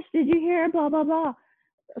my gosh, did you hear? Blah blah blah,"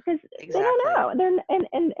 because they don't exactly. know.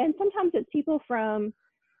 And sometimes it's people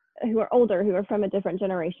who are older, who are from a different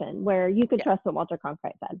generation, where you could Yeah, trust what Walter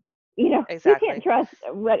Cronkite said. You can't exactly. trust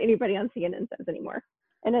what anybody on CNN says anymore,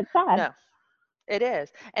 and it's sad. No, it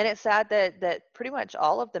is. And it's sad that pretty much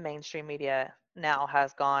all of the mainstream media now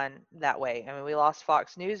has gone that way. I mean, we lost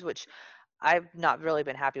Fox News, which I've not really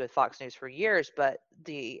been happy with Fox News for years, but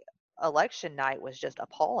the election night was just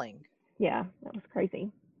appalling. Yeah, that was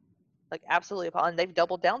crazy. Like, absolutely appalling. They've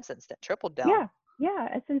doubled down since then, tripled down. Yeah,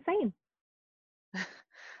 yeah, it's insane.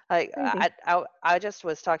 Like, Crazy. I just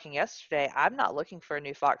was talking yesterday. I'm not looking for a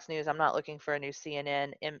new Fox News. I'm not looking for a new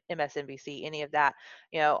CNN, MSNBC, any of that.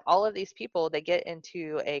 All of these people, they get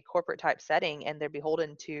into a corporate type setting, and they're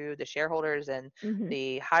beholden to the shareholders and Mhm.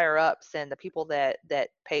 the higher ups and the people that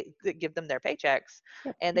give them their paychecks,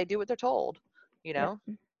 Yep. and they do what they're told. You Yep.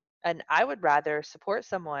 know, and I would rather support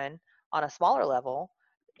someone on a smaller level,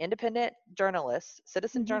 independent journalists,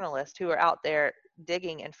 citizen Mhm. journalists who are out there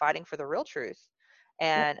digging and fighting for the real truth. Yep.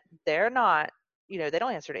 And they're not, they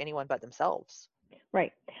don't answer to anyone but themselves.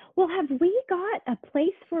 Right. Well, have we got a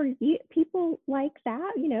place for people like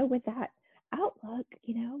that? With that outlook.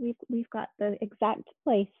 We've got the exact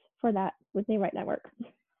place for that with New Right Network.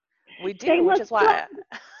 We do, which Shameless is plug. why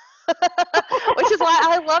which is why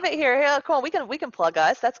I love it here. Here, come on, we can plug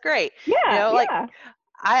us. That's great. Yeah. Like, Yeah.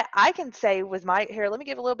 I can say with my here, let me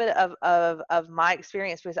give a little bit of my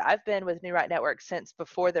experience, because I've been with New Right Network since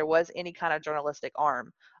before there was any kind of journalistic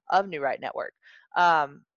arm of New Right Network.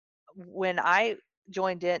 When I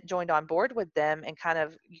joined on board with them, and kind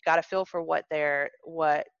of, you got a feel for what the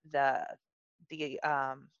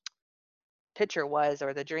picture was,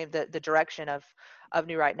 or the dream, the direction of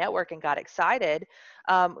New Right Network, and got excited.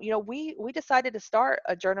 We decided to start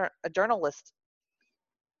a journalist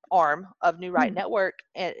arm of New Right Hmm. Network,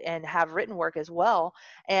 and have written work as well.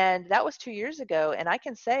 And that was 2 years ago. And I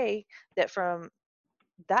can say that from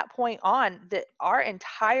that point on, that our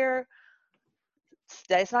entire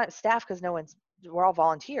it's not staff, because we're all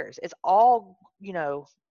volunteers. It's all,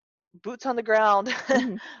 boots on the ground,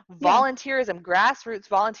 Hmm. Yeah. volunteerism, grassroots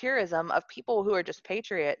volunteerism of people who are just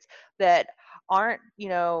patriots, that aren't,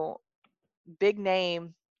 big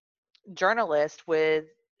name journalists with,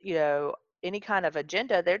 you know, any kind of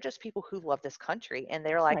agenda. They're just people who love this country, and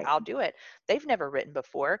they're like, Right. I'll do it. They've never written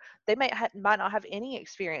before. They might not have any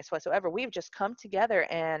experience whatsoever. We've just come together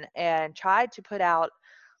and tried to put out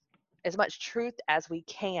as much truth as we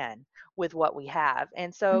can with what we have.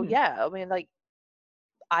 And so, Hmm. yeah, I mean, like,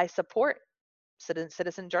 I support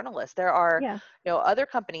citizen journalists. There are, Yeah. other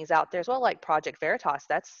companies out there as well, like Project Veritas.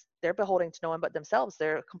 They're beholden to no one but themselves.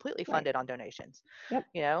 They're completely Right. funded on donations, Yep.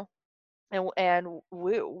 you know, and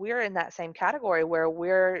we're in that same category, where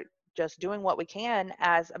we're just doing what we can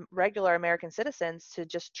as regular American citizens to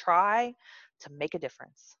just try to make a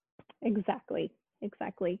difference. Exactly.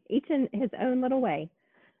 Exactly. Each in his own little way,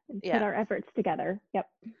 and put Yeah, our efforts together. Yep.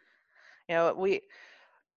 we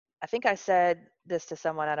I think I said this to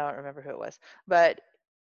someone, I don't remember who it was, but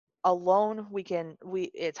alone we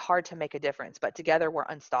it's hard to make a difference, but together we're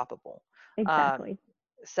unstoppable. um, Exactly.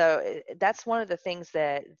 so that's one of the things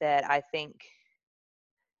that I think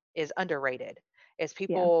is underrated, is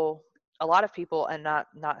Yeah. a lot of people, and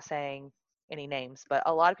not saying any names, but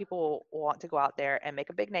a lot of people want to go out there and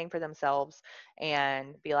make a big name for themselves,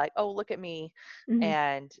 and be like, oh, look at me, Hmm.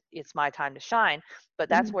 and it's my time to shine. But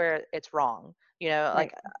Hmm. that's where it's wrong.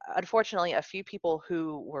 Like, Right. unfortunately, a few people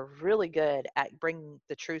who were really good at bringing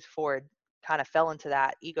the truth forward kind of fell into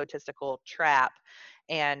that egotistical trap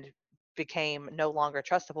and became no longer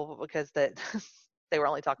trustable because that they were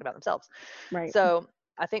only talking about themselves. Right. So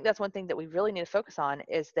I think that's one thing that we really need to focus on,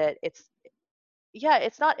 is that it's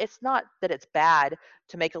not that it's bad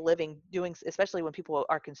to make a living doing, especially when people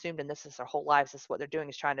are consumed and this is their whole lives, this is what they're doing,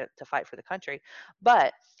 is trying to fight for the country.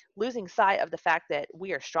 But losing sight of the fact that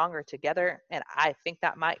we are stronger together, and I think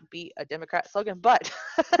that might be a Democrat slogan, but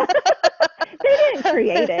They didn't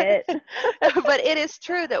create it. but it is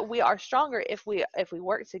true that we are stronger if we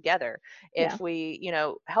work together, Yeah. if we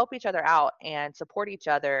help each other out and support each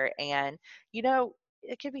other. And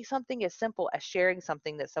it could be something as simple as sharing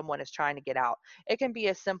something that someone is trying to get out. It can be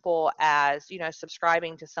as simple as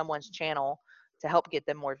subscribing to someone's channel to help get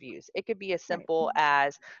them more views. It could be as Right. simple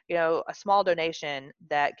as a small donation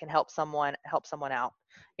that can help someone out.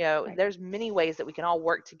 Right. There's many ways that we can all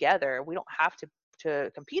work together. We don't have to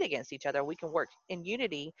compete against each other. We can work in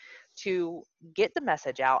unity to get the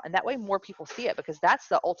message out, and that way more people see it, because that's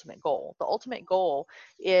the ultimate goal. The ultimate goal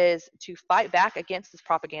is to fight back against this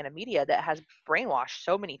propaganda media that has brainwashed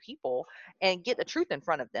so many people and get the truth in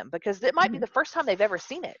front of them, because it might be Mhm. the first time they've ever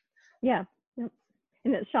seen it. Yeah. Yep.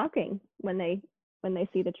 And it's shocking when they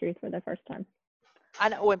see the truth for the first time. I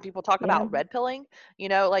know when people talk Yeah. about red pilling,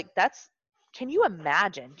 like that's, can you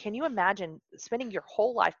imagine spending your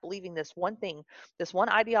whole life believing this one thing, this one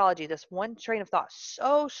ideology, this one train of thought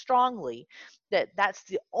so strongly that that's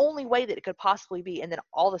the only way that it could possibly be, and then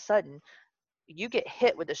all of a sudden you get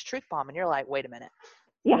hit with this truth bomb and you're like, wait a minute,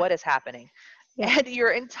 Yeah. what is happening? Yeah. And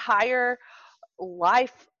your entire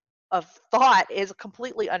life of thought is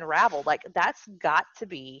completely unraveled. Like, that's got to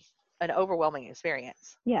be an overwhelming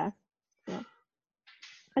experience. Yeah. Yeah.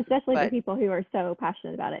 Especially for But people who are so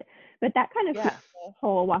passionate about it. But that kind of yeah, fueled the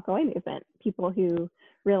whole walk away movement. People who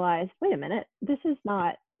realize, wait a minute, this is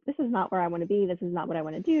not where I want to be. This is not what I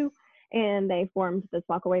want to do. And they formed this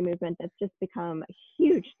walk away movement that's just become a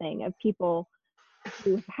huge thing of people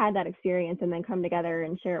who had that experience and then come together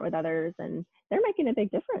and share it with others. And they're making a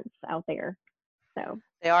big difference out there. So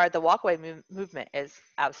they are. The walkaway movement is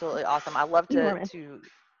absolutely awesome. I love to enormous.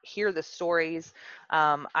 hear the stories.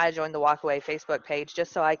 I joined the walkaway Facebook page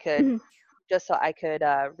just so I could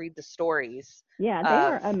Mhm. read the stories Yeah, they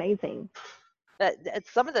are of amazing.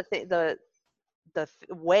 some of the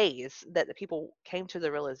ways that the people came to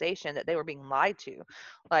the realization that they were being lied to.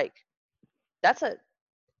 Like, that's a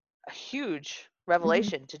huge Hmm.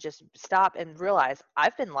 revelation, to just stop and realize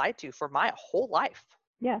I've been lied to for my whole life.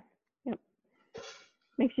 Yeah. Yep.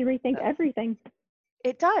 Makes you rethink Uh, everything.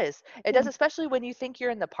 It does. It Yeah. does, especially when you think you're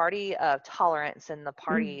in the party of tolerance and the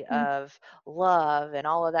party Hmm. of love and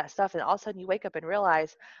all of that stuff. And all of a sudden you wake up and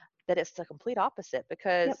realize that it's the complete opposite, Yep.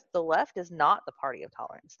 because the left is not the party of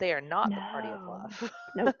tolerance. They are not the party of No. love.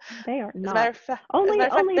 Nope. They are As a matter not. of fact, Only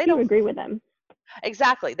if they you don't. agree with them.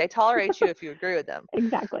 Exactly. They tolerate you if you agree with them.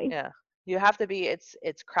 Exactly. Yeah. You have to be, it's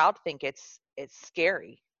crowd think. It's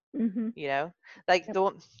scary. Hmm. You know, like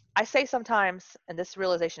Yep. I say sometimes, and this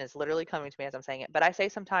realization is literally coming to me as I'm saying it, but I say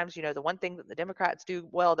sometimes, the one thing that the Democrats do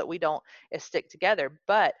well that we don't is stick together.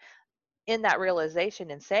 But in that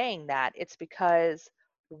realization and saying that, it's because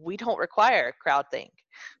we don't require crowd think.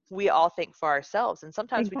 We all think for ourselves, and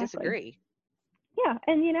sometimes we Exactly. disagree. Yeah,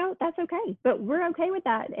 and that's okay. But we're okay with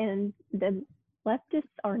that, and the leftists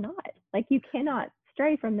are not. Like, you cannot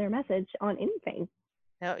stray from their message on anything.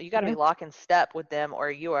 You got You to be know? lock in step with them,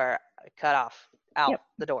 or you are cut off out Yep.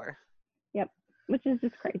 the door. Yep. Which is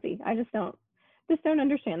just crazy. I just don't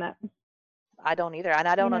understand that. I don't either. And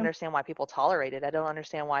I You don't know? understand why people tolerate it. I don't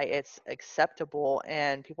understand why it's acceptable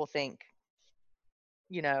and people think,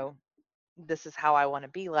 you know, this is how I want to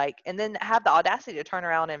be like, and then have the audacity to turn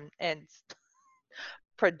around and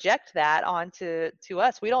project that onto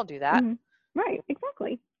us. We don't do that. Hmm. Right.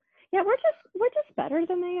 Exactly. Yeah, we're just better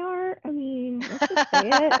than they are. I mean, let's just say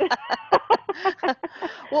it.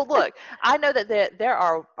 Well, look, I know that there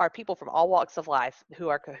are people from all walks of life who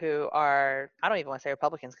are, I don't even want to say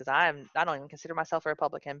Republicans, because I don't even consider myself a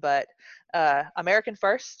Republican, but American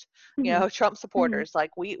first, Hmm. Trump Hmm. supporters.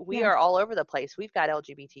 Like, we Yeah. are all over the place. We've got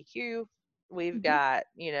LGBTQ. We've Hmm. got,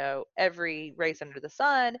 every race under the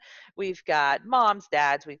sun. We've got moms,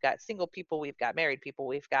 dads. We've got single people. We've got married people.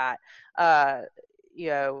 We've got, uh, you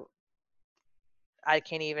know, I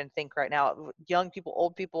can't even think right now. Young people,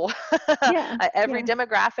 old people, Yeah. every Yeah.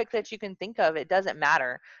 demographic that you can think of, it doesn't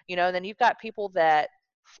matter. Then you've got people that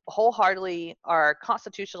wholeheartedly are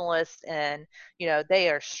constitutionalists, and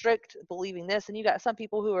they are strict believing this, and you got some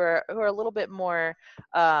people who are a little bit more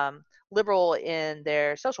liberal in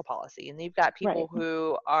their social policy, and you've got Right. people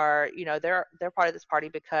who are, they're part of this party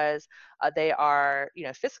because they are,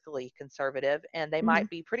 fiscally conservative, and they Hmm. might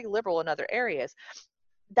be pretty liberal in other areas.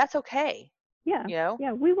 That's okay. Yeah. You know,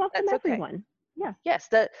 Yeah. We welcome that's okay. everyone. Yeah. Yes,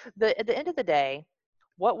 the at the end of the day,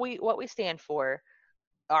 what we stand for,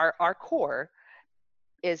 our core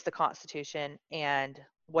is the Constitution and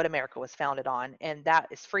what America was founded on, and that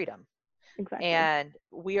is freedom. Exactly. And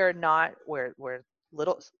we are not, we're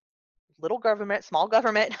little government, small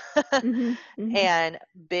government, Hmm. Hmm. and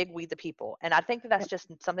big we the people. And I think that that's Yep.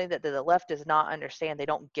 just something that the left does not understand. They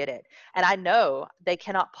don't get it. And I know they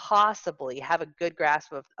cannot possibly have a good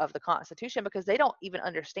grasp of the Constitution because they don't even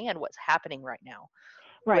understand what's happening right now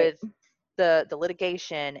Right. with the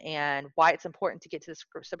litigation and why it's important to get to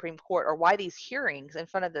the Supreme Court, or why these hearings in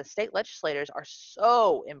front of the state legislators are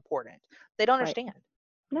so important. They don't Right. understand.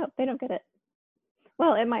 No, they don't get it.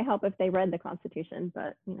 Well, it might help if they read the Constitution,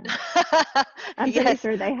 but I'm pretty Yes.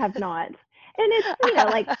 sure they have not. And it's,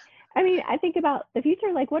 like, I mean, I think about the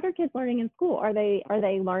future, like what are kids learning in school? Are they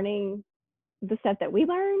learning the stuff that we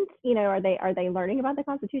learned? Are they learning about the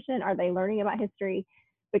Constitution? Are they learning about history?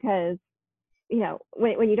 Because,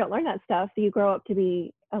 when you don't learn that stuff, you grow up to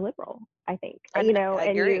be a liberal, I think. I And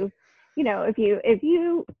agree. if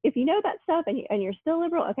you know that stuff and you're still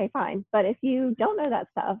liberal, okay, fine. But if you don't know that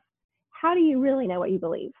stuff, how do you really know what you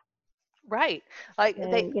believe? Right. Like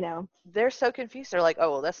And they're so confused. They're like,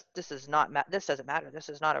 "Oh, well, this is not this doesn't matter. This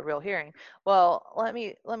is not a real hearing." Well, let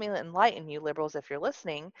me enlighten you liberals, if you're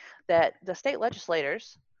listening, that the state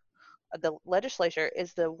legislators, the legislature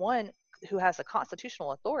is the one who has the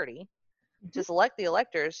constitutional authority mhm, to select the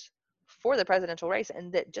electors for the presidential race,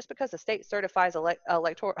 and that just because the state certifies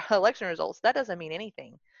election results, that doesn't mean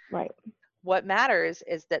anything. right. What matters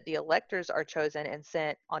is that the electors are chosen and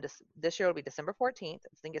sent on this year will be December 14th.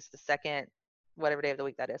 I think it's the second, whatever day of the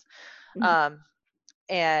week that is. Mhm, Um,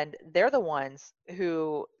 and they're the ones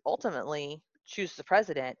who ultimately choose the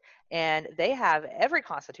president, and they have every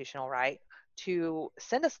constitutional right to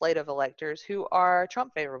send a slate of electors who are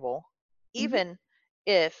Trump favorable, mhm, even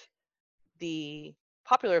if the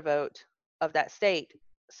popular vote of that state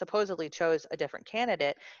supposedly chose a different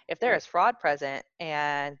candidate. If there right. is fraud present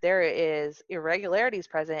and there is irregularities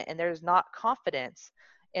present and there's not confidence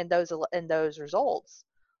in those results,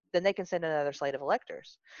 then they can send another slate of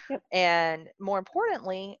electors. Yep. And more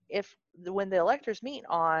importantly, if when the electors meet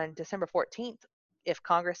on December 14th, if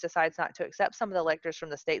Congress decides not to accept some of the electors from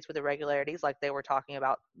the states with irregularities, like they were talking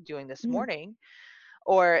about doing this Mhm, morning,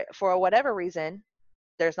 or for whatever reason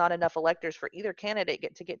there's not enough electors for either candidate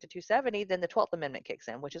to get to 270, then the 12th Amendment kicks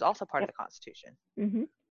in, which is also part of yep. the Constitution. Mhm,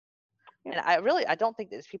 yep. And I don't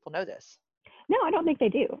think that people know this. No, I don't think they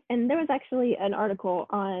do. And there was actually an article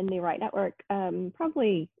on New Right Network,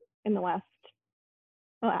 probably in the last,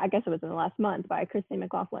 well, I guess it was in the last month, by Christine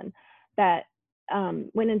McLaughlin, that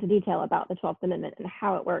went into detail about the 12th Amendment and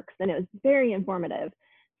how it works. And it was very informative.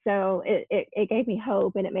 So it gave me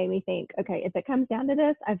hope, and it made me think, okay, if it comes down to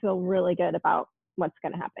this, I feel really good about what's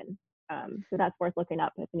going to happen. So that's worth looking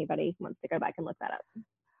up if anybody wants to go back and look that up.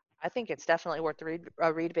 I think it's definitely worth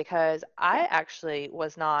a read because Yeah. I actually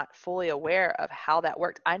was not fully aware of how that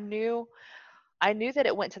worked. I knew that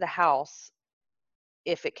it went to the House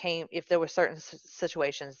if there were certain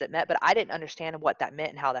situations that met, but I didn't understand what that meant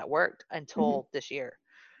and how that worked Hmm. until this year.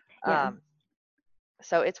 Yeah. Um,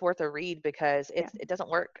 so it's worth a read because Yeah. it doesn't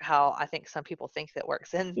work how I think some people think that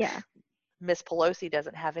works. And Yeah. Miss Pelosi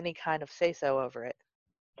doesn't have any kind of say so over it.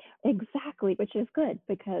 Exactly, which is good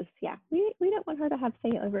because yeah, we don't want her to have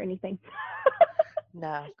say over anything.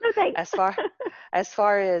 No. No thanks. As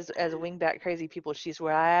far as wingback crazy people, she's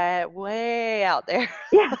right way out there.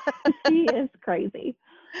 Yeah, she is crazy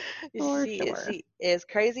for she is sure. she is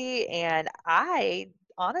crazy, and I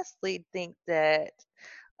honestly think that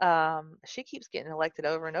she keeps getting elected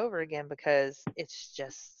over and over again because it's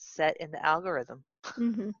just set in the algorithm.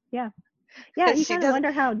 Yeah, yeah. You She kind of doesn't.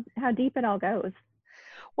 wonder how deep it all goes.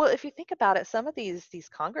 Well, if you think about it, some of these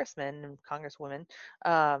congressmen and congresswomen,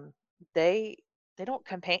 um, they they don't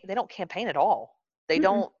campaign. They don't campaign at all. They Mm-mm.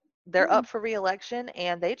 don't. They're Mm-mm. up for reelection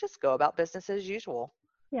and they just go about business as usual.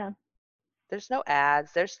 Yeah, There's no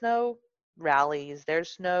ads. There's no rallies.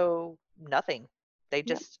 There's no nothing. They yep,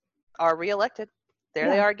 just are reelected. There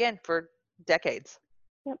they yeah, are again for decades.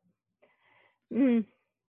 yep. Mm.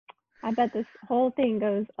 I bet this whole thing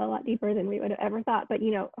goes a lot deeper than we would have ever thought. But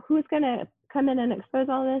who's gonna come in and expose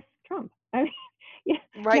all this? Trump. I mean, yeah,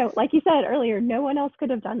 Right. like you said earlier, no one else could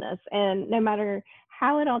have done this. And no matter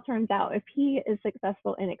how it all turns out, if he is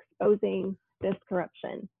successful in exposing this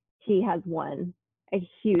corruption, he has won a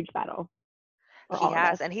huge battle. for He all of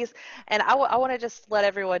us. has, and I want to just let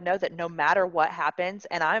everyone know that no matter what happens,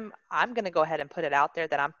 and I'm going to go ahead and put it out there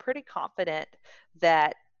that I'm pretty confident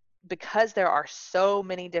that because there are so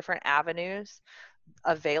many different avenues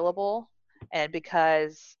available, and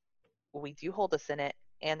because we do hold the Senate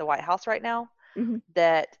and the White House right now, Hmm.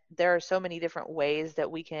 that there are so many different ways that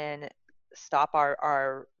we can stop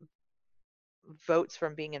our votes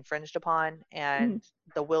from being infringed upon Hmm. and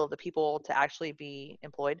the will of the people to actually be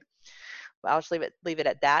employed. But I'll just leave it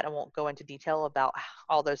at that. I won't go into detail about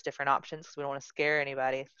all those different options because we don't want to scare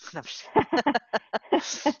anybody.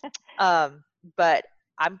 um, but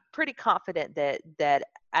I'm pretty confident that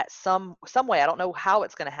at some way, I don't know how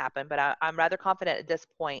it's going to happen, but I'm rather confident at this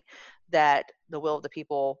point that the will of the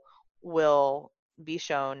people will be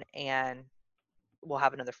shown and we'll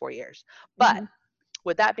have another 4 years. But Hmm.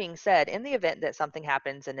 with that being said, in the event that something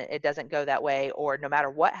happens and it doesn't go that way, or no matter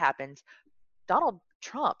what happens, Donald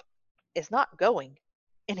Trump is not going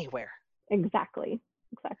anywhere. Exactly.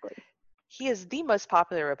 He is the most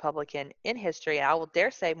popular Republican in history, and I will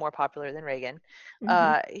dare say more popular than Reagan.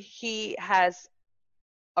 Hmm. He has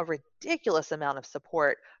a ridiculous amount of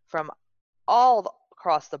support from all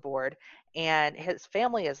across the board, and his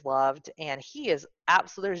family is loved, and he is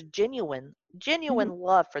absolutely, there's genuine Hmm.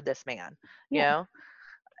 love for this man. You Yeah.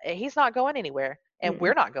 know, he's not going anywhere, and Mm-mm.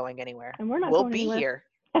 we're not going anywhere. And we're not We'll going be anywhere.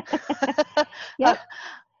 here. Yep.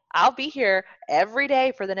 I'll be here every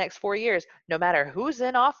day for the next 4 years, no matter who's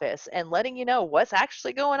in office, and letting you know what's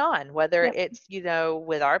actually going on, whether Yep. it's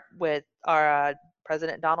with our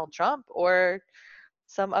President Donald Trump or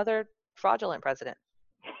some other fraudulent president.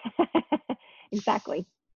 Exactly.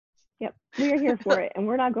 Yep. We are here for it and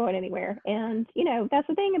we're not going anywhere. And that's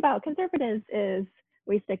the thing about conservatives is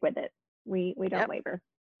we stick with it. We don't Yep. waver.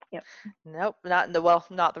 Yep. Nope. Not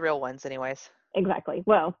the real ones, anyways. Exactly.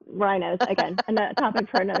 Well, rhinos again, another topic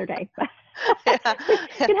for another day. Yeah.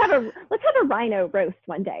 Let's have a rhino roast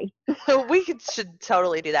one day. Should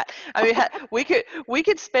totally do that. I mean, we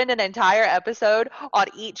could spend an entire episode on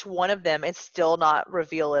each one of them and still not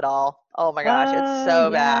reveal it all. Oh my gosh, it's Oh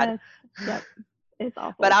so bad. yes. Yep. It's But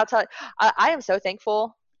awful. I'll tell you, I am so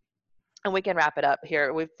thankful, and we can wrap it up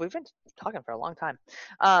here. We've been talking for a long time.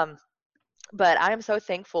 Um, but I am so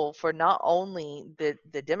thankful for not only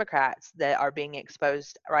the Democrats that are being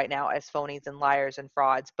exposed right now as phonies and liars and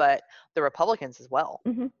frauds, but the Republicans as well.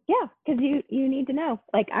 Hmm. Yeah, because you need to know.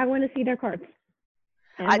 Like I want to see their cards,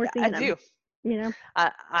 and we're I seeing them. do. You know.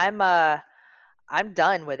 I'm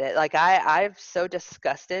done with it. Like I'm so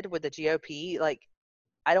disgusted with the GOP. Like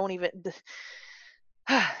I don't even.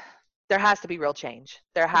 There has to be real change.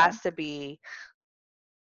 There Yeah. has to be.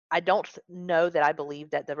 I don't know that I believe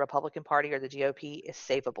that the Republican Party or the GOP is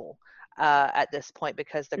savable at this point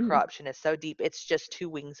because the Hmm. corruption is so deep. It's just two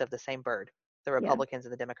wings of the same bird, the Yeah. Republicans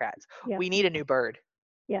and the Democrats. Yep. We need a new bird.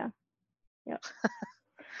 Yeah. Yep.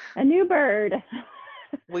 A new bird.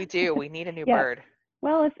 We do. We need a new Yep. bird.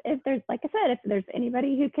 Well, if there's, like I said, if there's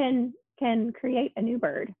anybody who can create a new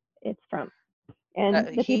bird, it's Trump, and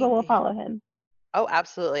the people will follow him. Oh,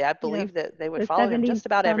 absolutely. I Yep. believe that they would The follow him 70 just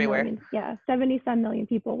about some everywhere. million, yeah, 70 some million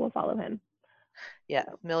people will follow him. Yeah,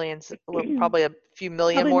 millions, probably a few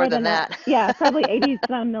million Probably more than that. Yeah, probably 80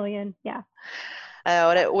 some million. Yeah.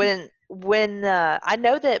 When I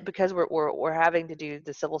know that because we're having to do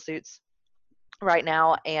the civil suits right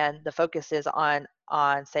now, and the focus is on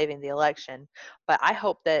saving the election, but I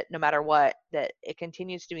hope that no matter what, that it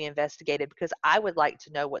continues to be investigated, because I would like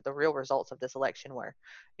to know what the real results of this election were.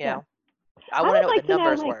 You Yeah. know, I I want to would know what like the to know,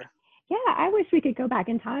 numbers like, were. yeah, I wish we could go back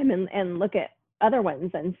in time and look at other ones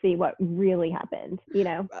and see what really happened,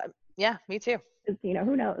 Yeah, me too. 'Cause,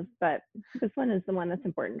 who knows, but this one is the one that's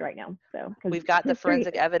important right now. So, because We've got the history,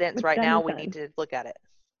 forensic evidence what's right done now. is We need done. to look at it.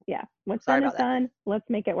 Yeah, what's Sorry done is about that. done. Let's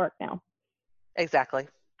make it work now. Exactly.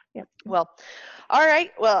 Yep. Well, all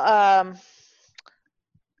right. Well,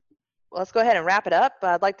 let's go ahead and wrap it up.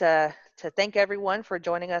 I'd like to thank everyone for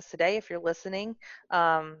joining us today. If you're listening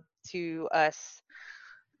to us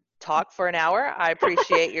talk for an hour, I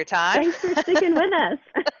appreciate your time. Thanks for sticking with us.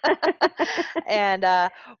 And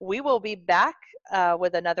we will be back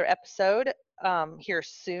with another episode here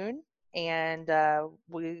soon. And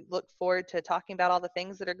we look forward to talking about all the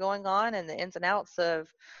things that are going on and the ins and outs of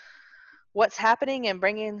what's happening, and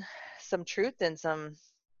bringing some truth and some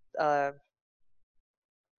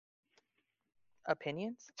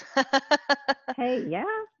opinions. Hey, yeah,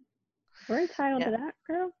 we're entitled Yeah, to that,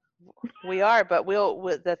 girl. we are, but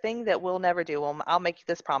the thing that we'll never do, I'll make you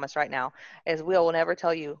this promise right now, is we'll never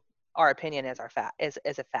tell you our opinion is our fact is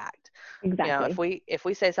a fact. Exactly. If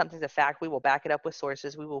we say something's a fact, we will back it up with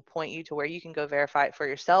sources. We will point you to where you can go verify it for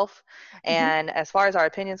yourself. Hmm. And as far as our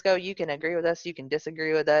opinions go, you can agree with us, you can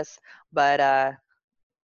disagree with us, but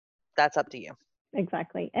that's up to you.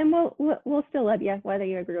 Exactly. And we'll still love you whether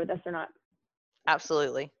you agree with us or not.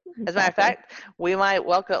 Absolutely. As a matter of Exactly. fact, we might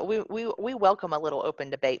welcome we welcome a little open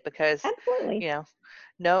debate because, Absolutely. you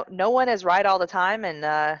know, no one is right all the time, and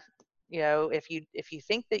if you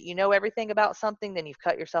think that you know everything about something, then you've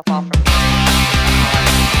cut yourself off from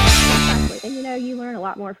Exactly. And you learn a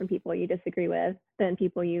lot more from people you disagree with than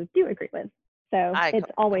people you do agree with. So I it's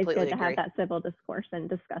always good completely to have agree. that civil discourse and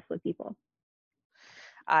discuss with people.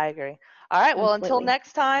 I agree. All right, well, until Absolutely.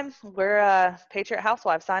 next time, we're Patriot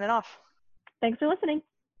Housewives signing off. Thanks for listening.